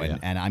show.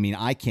 And I mean,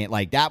 I can't,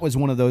 like, that was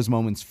one of those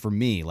moments for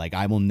me. Like,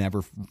 I will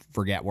never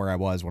forget where I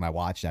was when I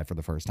watched that for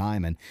the first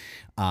time.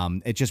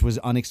 And it just was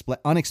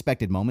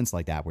unexpected moments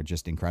like that were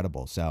just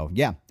incredible. So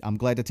yeah, I'm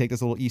glad to take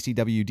this little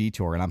ECW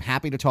detour, and I'm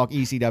happy to talk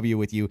ECW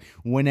with you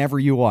whenever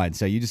you want.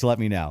 So you just let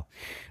me know.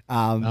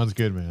 Sounds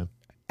good, man.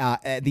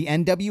 The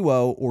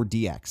NWO or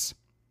DX?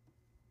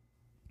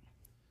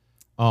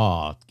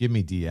 Oh, give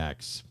me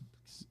DX.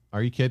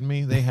 Are you kidding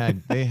me? They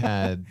had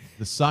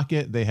the Suck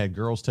It. They had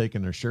girls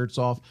taking their shirts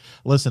off.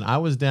 Listen, I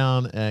was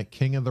down at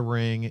King of the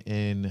Ring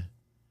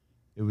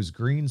it was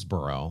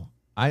Greensboro.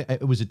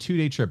 It was a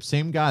 2-day trip.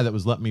 Same guy that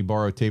was letting me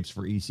borrow tapes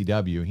for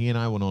ECW. He and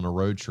I went on a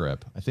road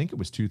trip. I think it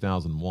was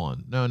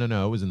 2001. No.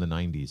 It was in the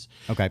 90s.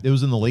 Okay. It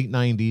was in the late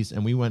 90s,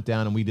 and we went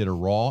down and we did a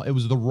Raw. It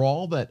was the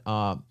Raw that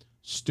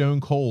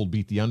Stone Cold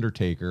beat The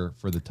Undertaker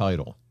for the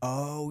title.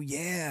 Oh,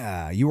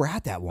 yeah. You were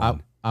at that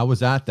one. I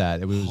was at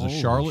that. It was Holy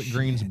a Charlotte shit.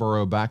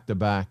 Greensboro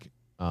back-to-back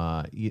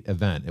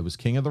event. It was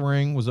King of the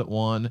Ring was at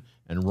one,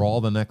 and Raw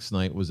the next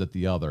night was at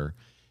the other.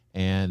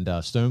 And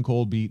Stone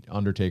Cold beat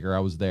Undertaker. I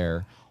was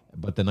there.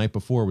 But the night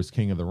before was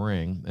King of the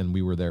Ring, and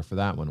we were there for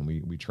that one, and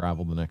we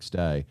traveled the next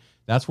day.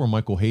 That's where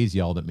Michael Hayes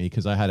yelled at me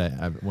because I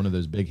had one of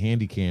those big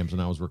handy cams,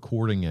 and I was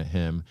recording at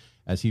him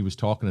as he was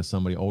talking to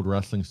somebody, old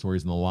wrestling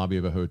stories in the lobby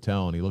of a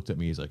hotel, and he looked at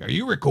me. He's like, "Are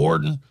you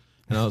recording?"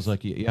 And I was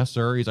like, "Yes,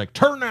 sir." He's like,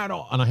 "Turn that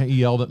on." And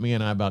he yelled at me,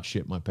 and I about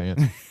shit my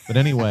pants. But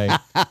anyway,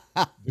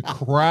 the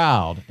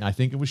crowd, I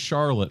think it was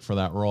Charlotte for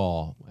that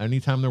Raw.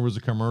 Anytime there was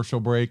a commercial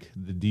break,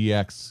 the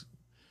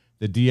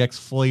DX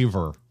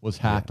flavor was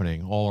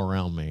happening all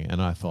around me,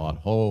 and I thought,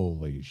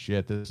 holy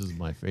shit, this is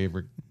my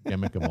favorite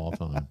gimmick of all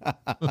time.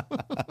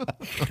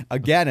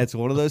 Again, it's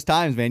one of those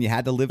times, man. You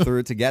had to live through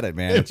it to get it,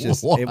 man. It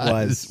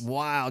was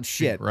wild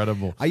shit.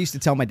 Incredible. I used to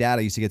tell my dad,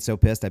 I used to get so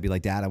pissed. I'd be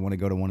like, Dad, I want to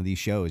go to one of these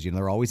shows. You know,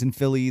 they're always in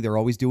Philly. They're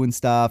always doing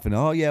stuff. And,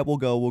 oh, yeah, we'll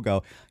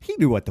go. He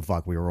knew what the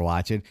fuck we were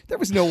watching. There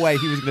was no way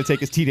he was going to take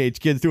his teenage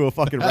kids to a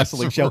fucking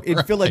wrestling show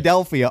in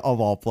Philadelphia,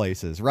 of all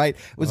places, right?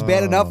 It was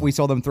bad enough we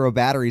saw them throw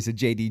batteries at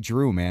J.D.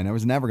 Drew, man. It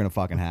was never going to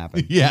fucking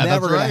happen. Yeah,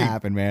 never that's right. going to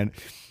happen, man.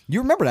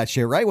 You remember that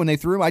shit, right? When they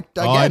threw him, I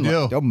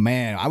do. Oh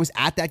man, I was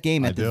at that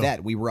game at the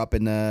Vet. We were up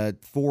in the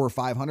 400 or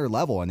 500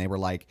 level, and they were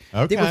like,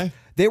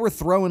 they were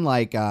throwing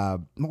like,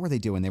 what were they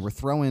doing? They were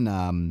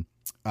throwing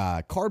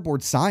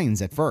cardboard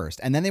signs at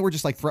first, and then they were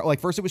just like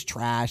first it was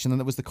trash, and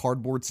then it was the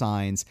cardboard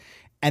signs,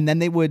 and then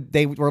they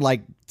were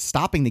like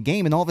stopping the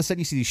game, and all of a sudden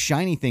you see these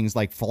shiny things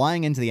like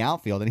flying into the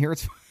outfield, and here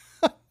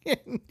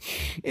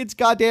it's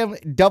goddamn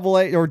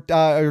AA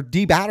or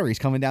D batteries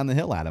coming down the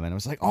hill at him, and I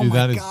was like, oh, dude,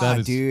 my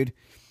God, dude.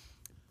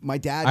 My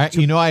dad,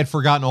 I had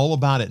forgotten all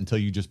about it until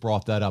you just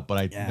brought that up,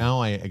 but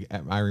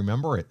I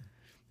remember it.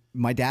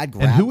 My dad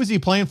grabbed. And who was he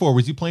playing for?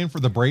 Was he playing for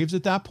the Braves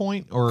at that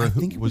point, or I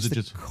think was it the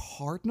just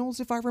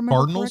Cardinals? If I remember,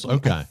 Cardinals.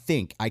 Correctly.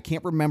 Okay, I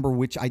can't remember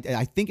which.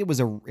 I think it was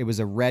a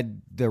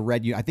red.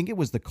 I think it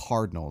was the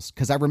Cardinals,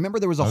 because I remember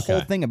there was a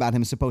whole thing about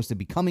him supposed to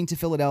be coming to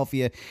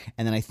Philadelphia,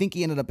 and then I think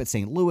he ended up at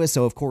St. Louis.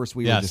 So of course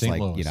we were just St.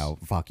 Louis.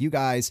 Fuck you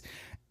guys.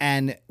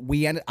 And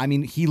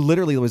he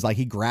literally was like,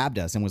 he grabbed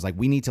us and was like,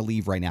 we need to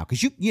leave right now.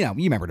 Because you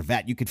remember the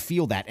Vet, you could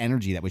feel that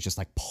energy that was just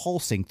like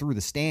pulsing through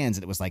the stands.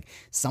 And it was like,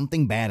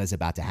 something bad is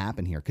about to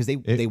happen here. Because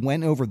they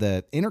went over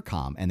the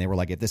intercom and they were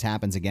like, if this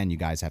happens again, you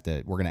guys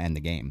we're going to end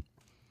the game.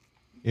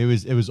 It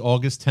was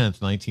August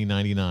 10th,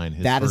 1999,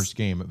 his first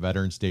game at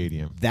Veteran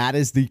Stadium. That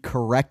is the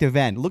correct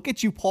event. Look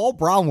at you, Paul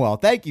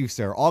Bromwell. Thank you,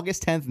 sir.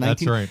 August 10th, 19.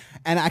 That's right.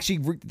 And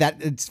actually,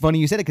 it's funny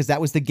you said it, because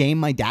that was the game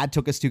my dad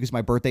took us to, because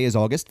my birthday is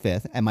August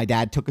 5th, and my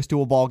dad took us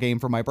to a ball game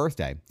for my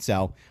birthday.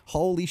 So,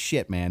 holy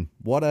shit, man.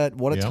 What a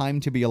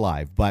time to be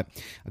alive. But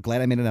I'm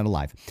glad I made it out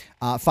alive.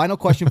 Final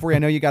question for you.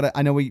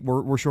 I know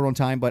we're short on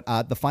time, but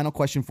the final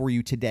question for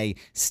you today.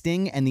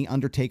 Sting and The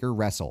Undertaker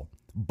wrestle.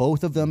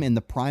 Both of them in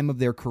the prime of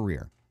their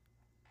career.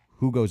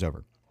 Who goes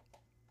over?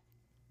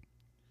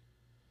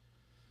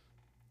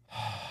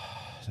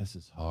 This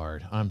is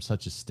hard. I'm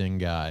such a Sting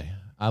guy.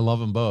 I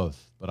love them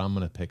both, but I'm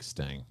going to pick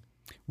Sting.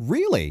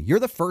 Really? You're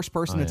the first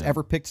person that's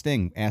ever picked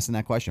Sting asking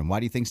that question. Why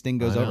do you think Sting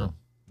goes over?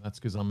 That's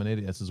because I'm an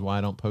idiot. This is why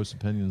I don't post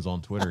opinions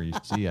on Twitter. You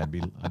see, I'd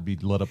be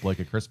lit up like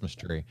a Christmas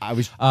tree.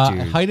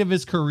 Height of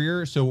his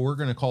career, so we're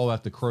going to call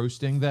that the Crow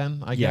Sting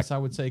then, I guess I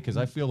would say, because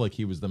I feel like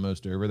he was the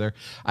most over there.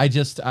 I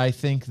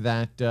think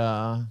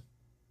that...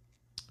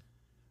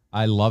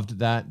 I loved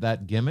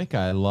that gimmick.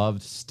 I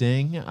loved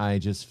Sting. I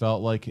just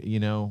felt like,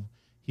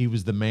 he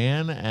was the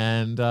man.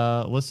 And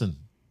listen,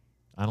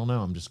 I don't know.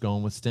 I'm just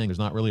going with Sting. There's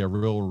not really a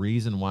real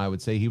reason why I would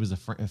say he was a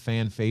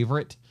fan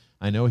favorite.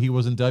 I know he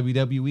wasn't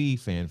WWE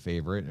fan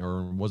favorite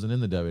or wasn't in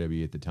the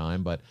WWE at the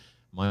time, but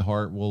my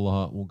heart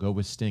will go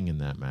with Sting in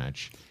that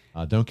match.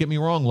 Don't get me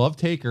wrong. Love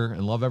Taker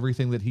and love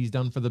everything that he's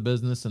done for the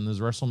business and his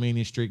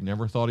WrestleMania streak.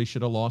 Never thought he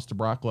should have lost to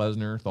Brock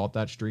Lesnar. Thought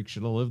that streak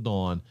should have lived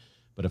on.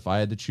 But if I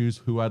had to choose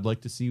who I'd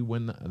like to see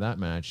win that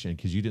match, and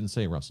because you didn't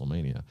say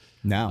WrestleMania,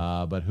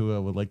 but who I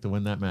would like to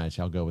win that match,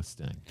 I'll go with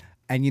Sting.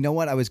 And you know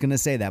what? I was going to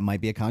say that might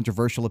be a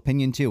controversial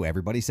opinion too.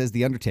 Everybody says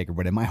The Undertaker,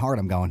 but in my heart,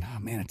 I'm going, oh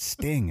man, it's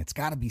Sting. It's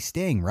got to be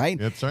Sting, right?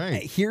 That's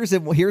right. Here's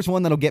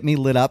one that'll get me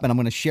lit up, and I'm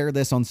going to share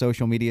this on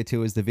social media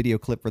too as the video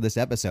clip for this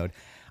episode.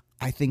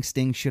 I think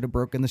Sting should have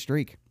broken the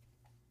streak.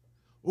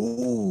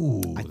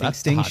 Ooh, I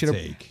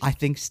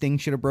think Sting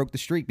should have broke the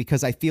streak,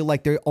 because I feel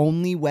like the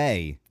only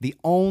way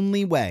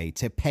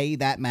to pay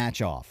that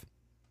match off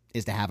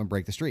is to have him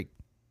break the streak.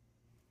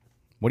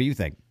 What do you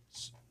think?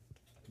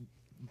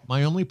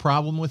 My only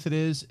problem with it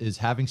is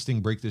having Sting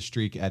break the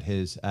streak at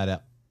an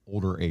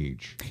older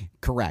age.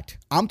 Correct.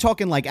 I'm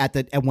talking like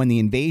when the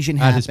invasion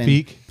happened. At his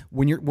peak.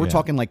 When we're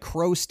talking like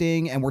Crow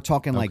Sting, and we're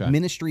talking like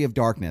Ministry of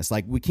Darkness.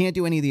 Like, we can't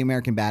do any of the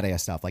American Badass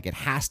stuff. Like, it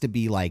has to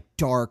be like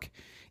dark,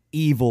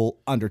 evil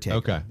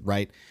Undertaker,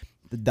 right?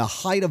 The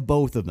height of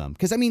both of them,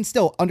 because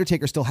still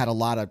Undertaker still had a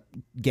lot of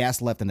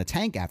gas left in the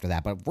tank after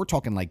that, but we're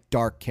talking like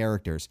dark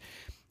characters.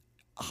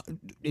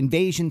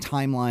 Invasion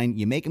timeline,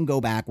 you make him go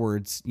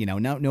backwards,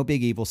 no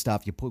big evil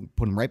stuff. You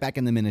put him right back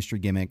in the Ministry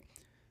gimmick.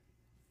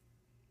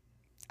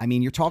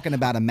 You're talking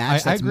about a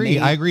match. I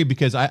agree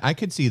because I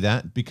could see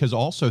that, because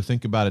also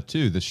think about it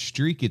too. The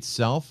streak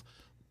itself,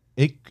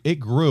 it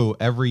grew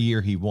every year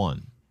he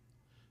won.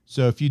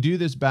 So if you do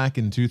this back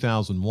in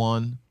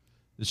 2001.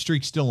 The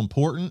streak's still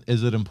important.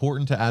 Is it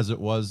important as it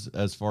was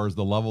as far as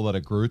the level that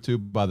it grew to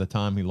by the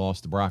time he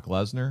lost to Brock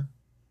Lesnar?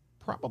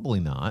 Probably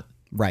not.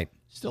 Right.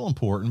 Still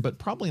important, but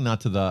probably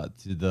not to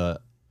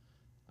the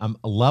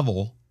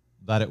level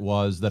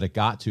that it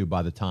got to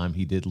by the time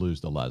he did lose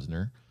to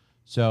Lesnar.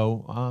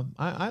 So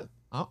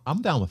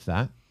I'm down with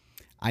that.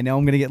 I know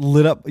I'm going to get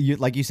lit up.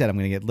 Like you said, I'm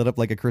going to get lit up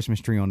like a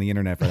Christmas tree on the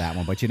internet for that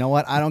one. But you know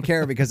what? I don't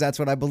care because that's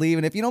what I believe.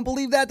 And if you don't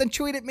believe that, then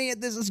tweet at me at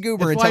This Is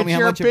Goober and tell me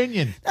how much.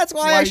 Opinion. That's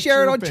why I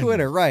share it on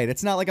Twitter. Right.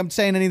 It's not like I'm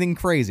saying anything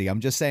crazy.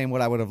 I'm just saying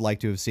what I would have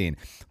liked to have seen.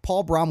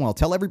 Paul Bromwell,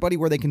 tell everybody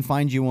where they can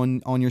find you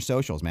on your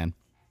socials, man.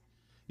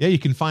 Yeah, you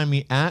can find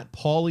me at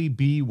Paulie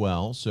B.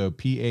 Well, so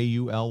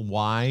PAULYBWELL.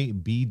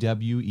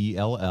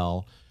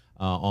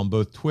 On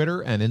both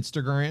Twitter and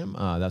Instagram.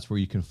 That's where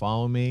you can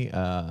follow me.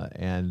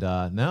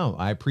 No,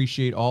 I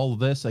appreciate all of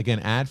this. Again,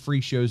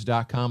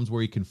 adfreeshows.com is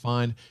where you can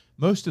find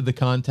most of the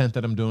content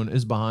that I'm doing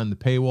is behind the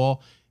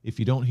paywall. If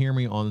you don't hear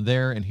me on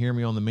there and hear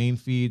me on the main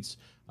feeds,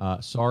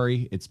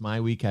 sorry, it's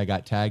my week. I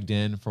got tagged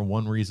in for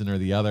one reason or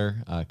the other.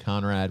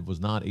 Conrad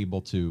was not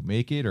able to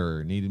make it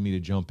or needed me to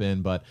jump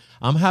in, but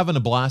I'm having a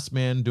blast,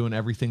 man, doing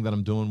everything that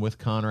I'm doing with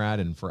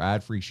Conrad and for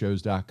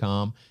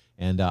adfreeshows.com.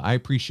 And I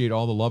appreciate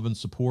all the love and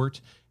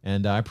support.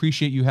 And I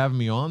appreciate you having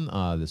me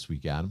on this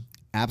week, Adam.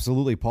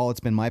 Absolutely, Paul. It's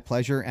been my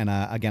pleasure. And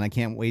again, I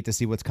can't wait to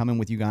see what's coming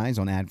with you guys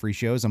on Ad Free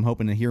Shows. I'm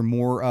hoping to hear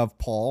more of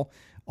Paul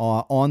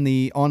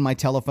on my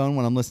telephone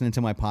when I'm listening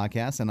to my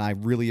podcast. And I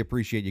really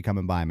appreciate you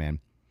coming by, man.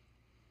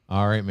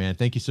 All right, man.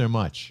 Thank you so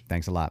much.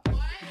 Thanks a lot.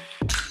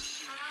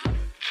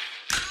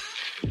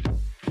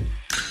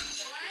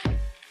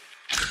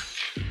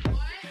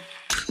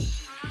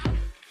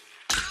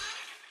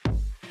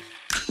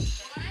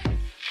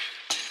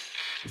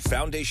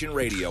 Foundation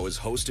Radio is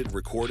hosted,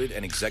 recorded,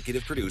 and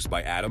executive produced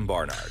by Adam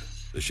Barnard.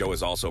 The show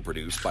is also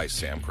produced by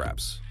Sam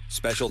Krebs.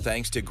 Special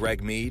thanks to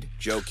Greg Mead,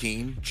 Joe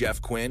Keane,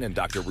 Jeff Quinn, and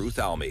Dr. Ruth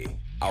Almy.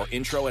 Our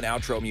intro and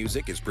outro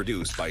music is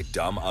produced by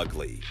Dumb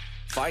Ugly.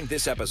 Find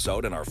this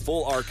episode and our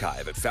full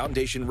archive at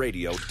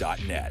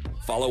foundationradio.net.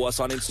 Follow us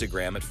on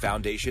Instagram at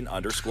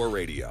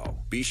foundation_radio.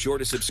 Be sure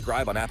to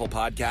subscribe on Apple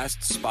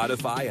Podcasts,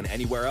 Spotify, and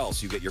anywhere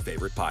else you get your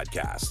favorite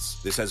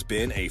podcasts. This has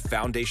been a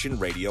Foundation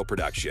Radio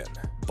production.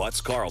 Butts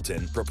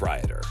Carlton,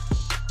 proprietor.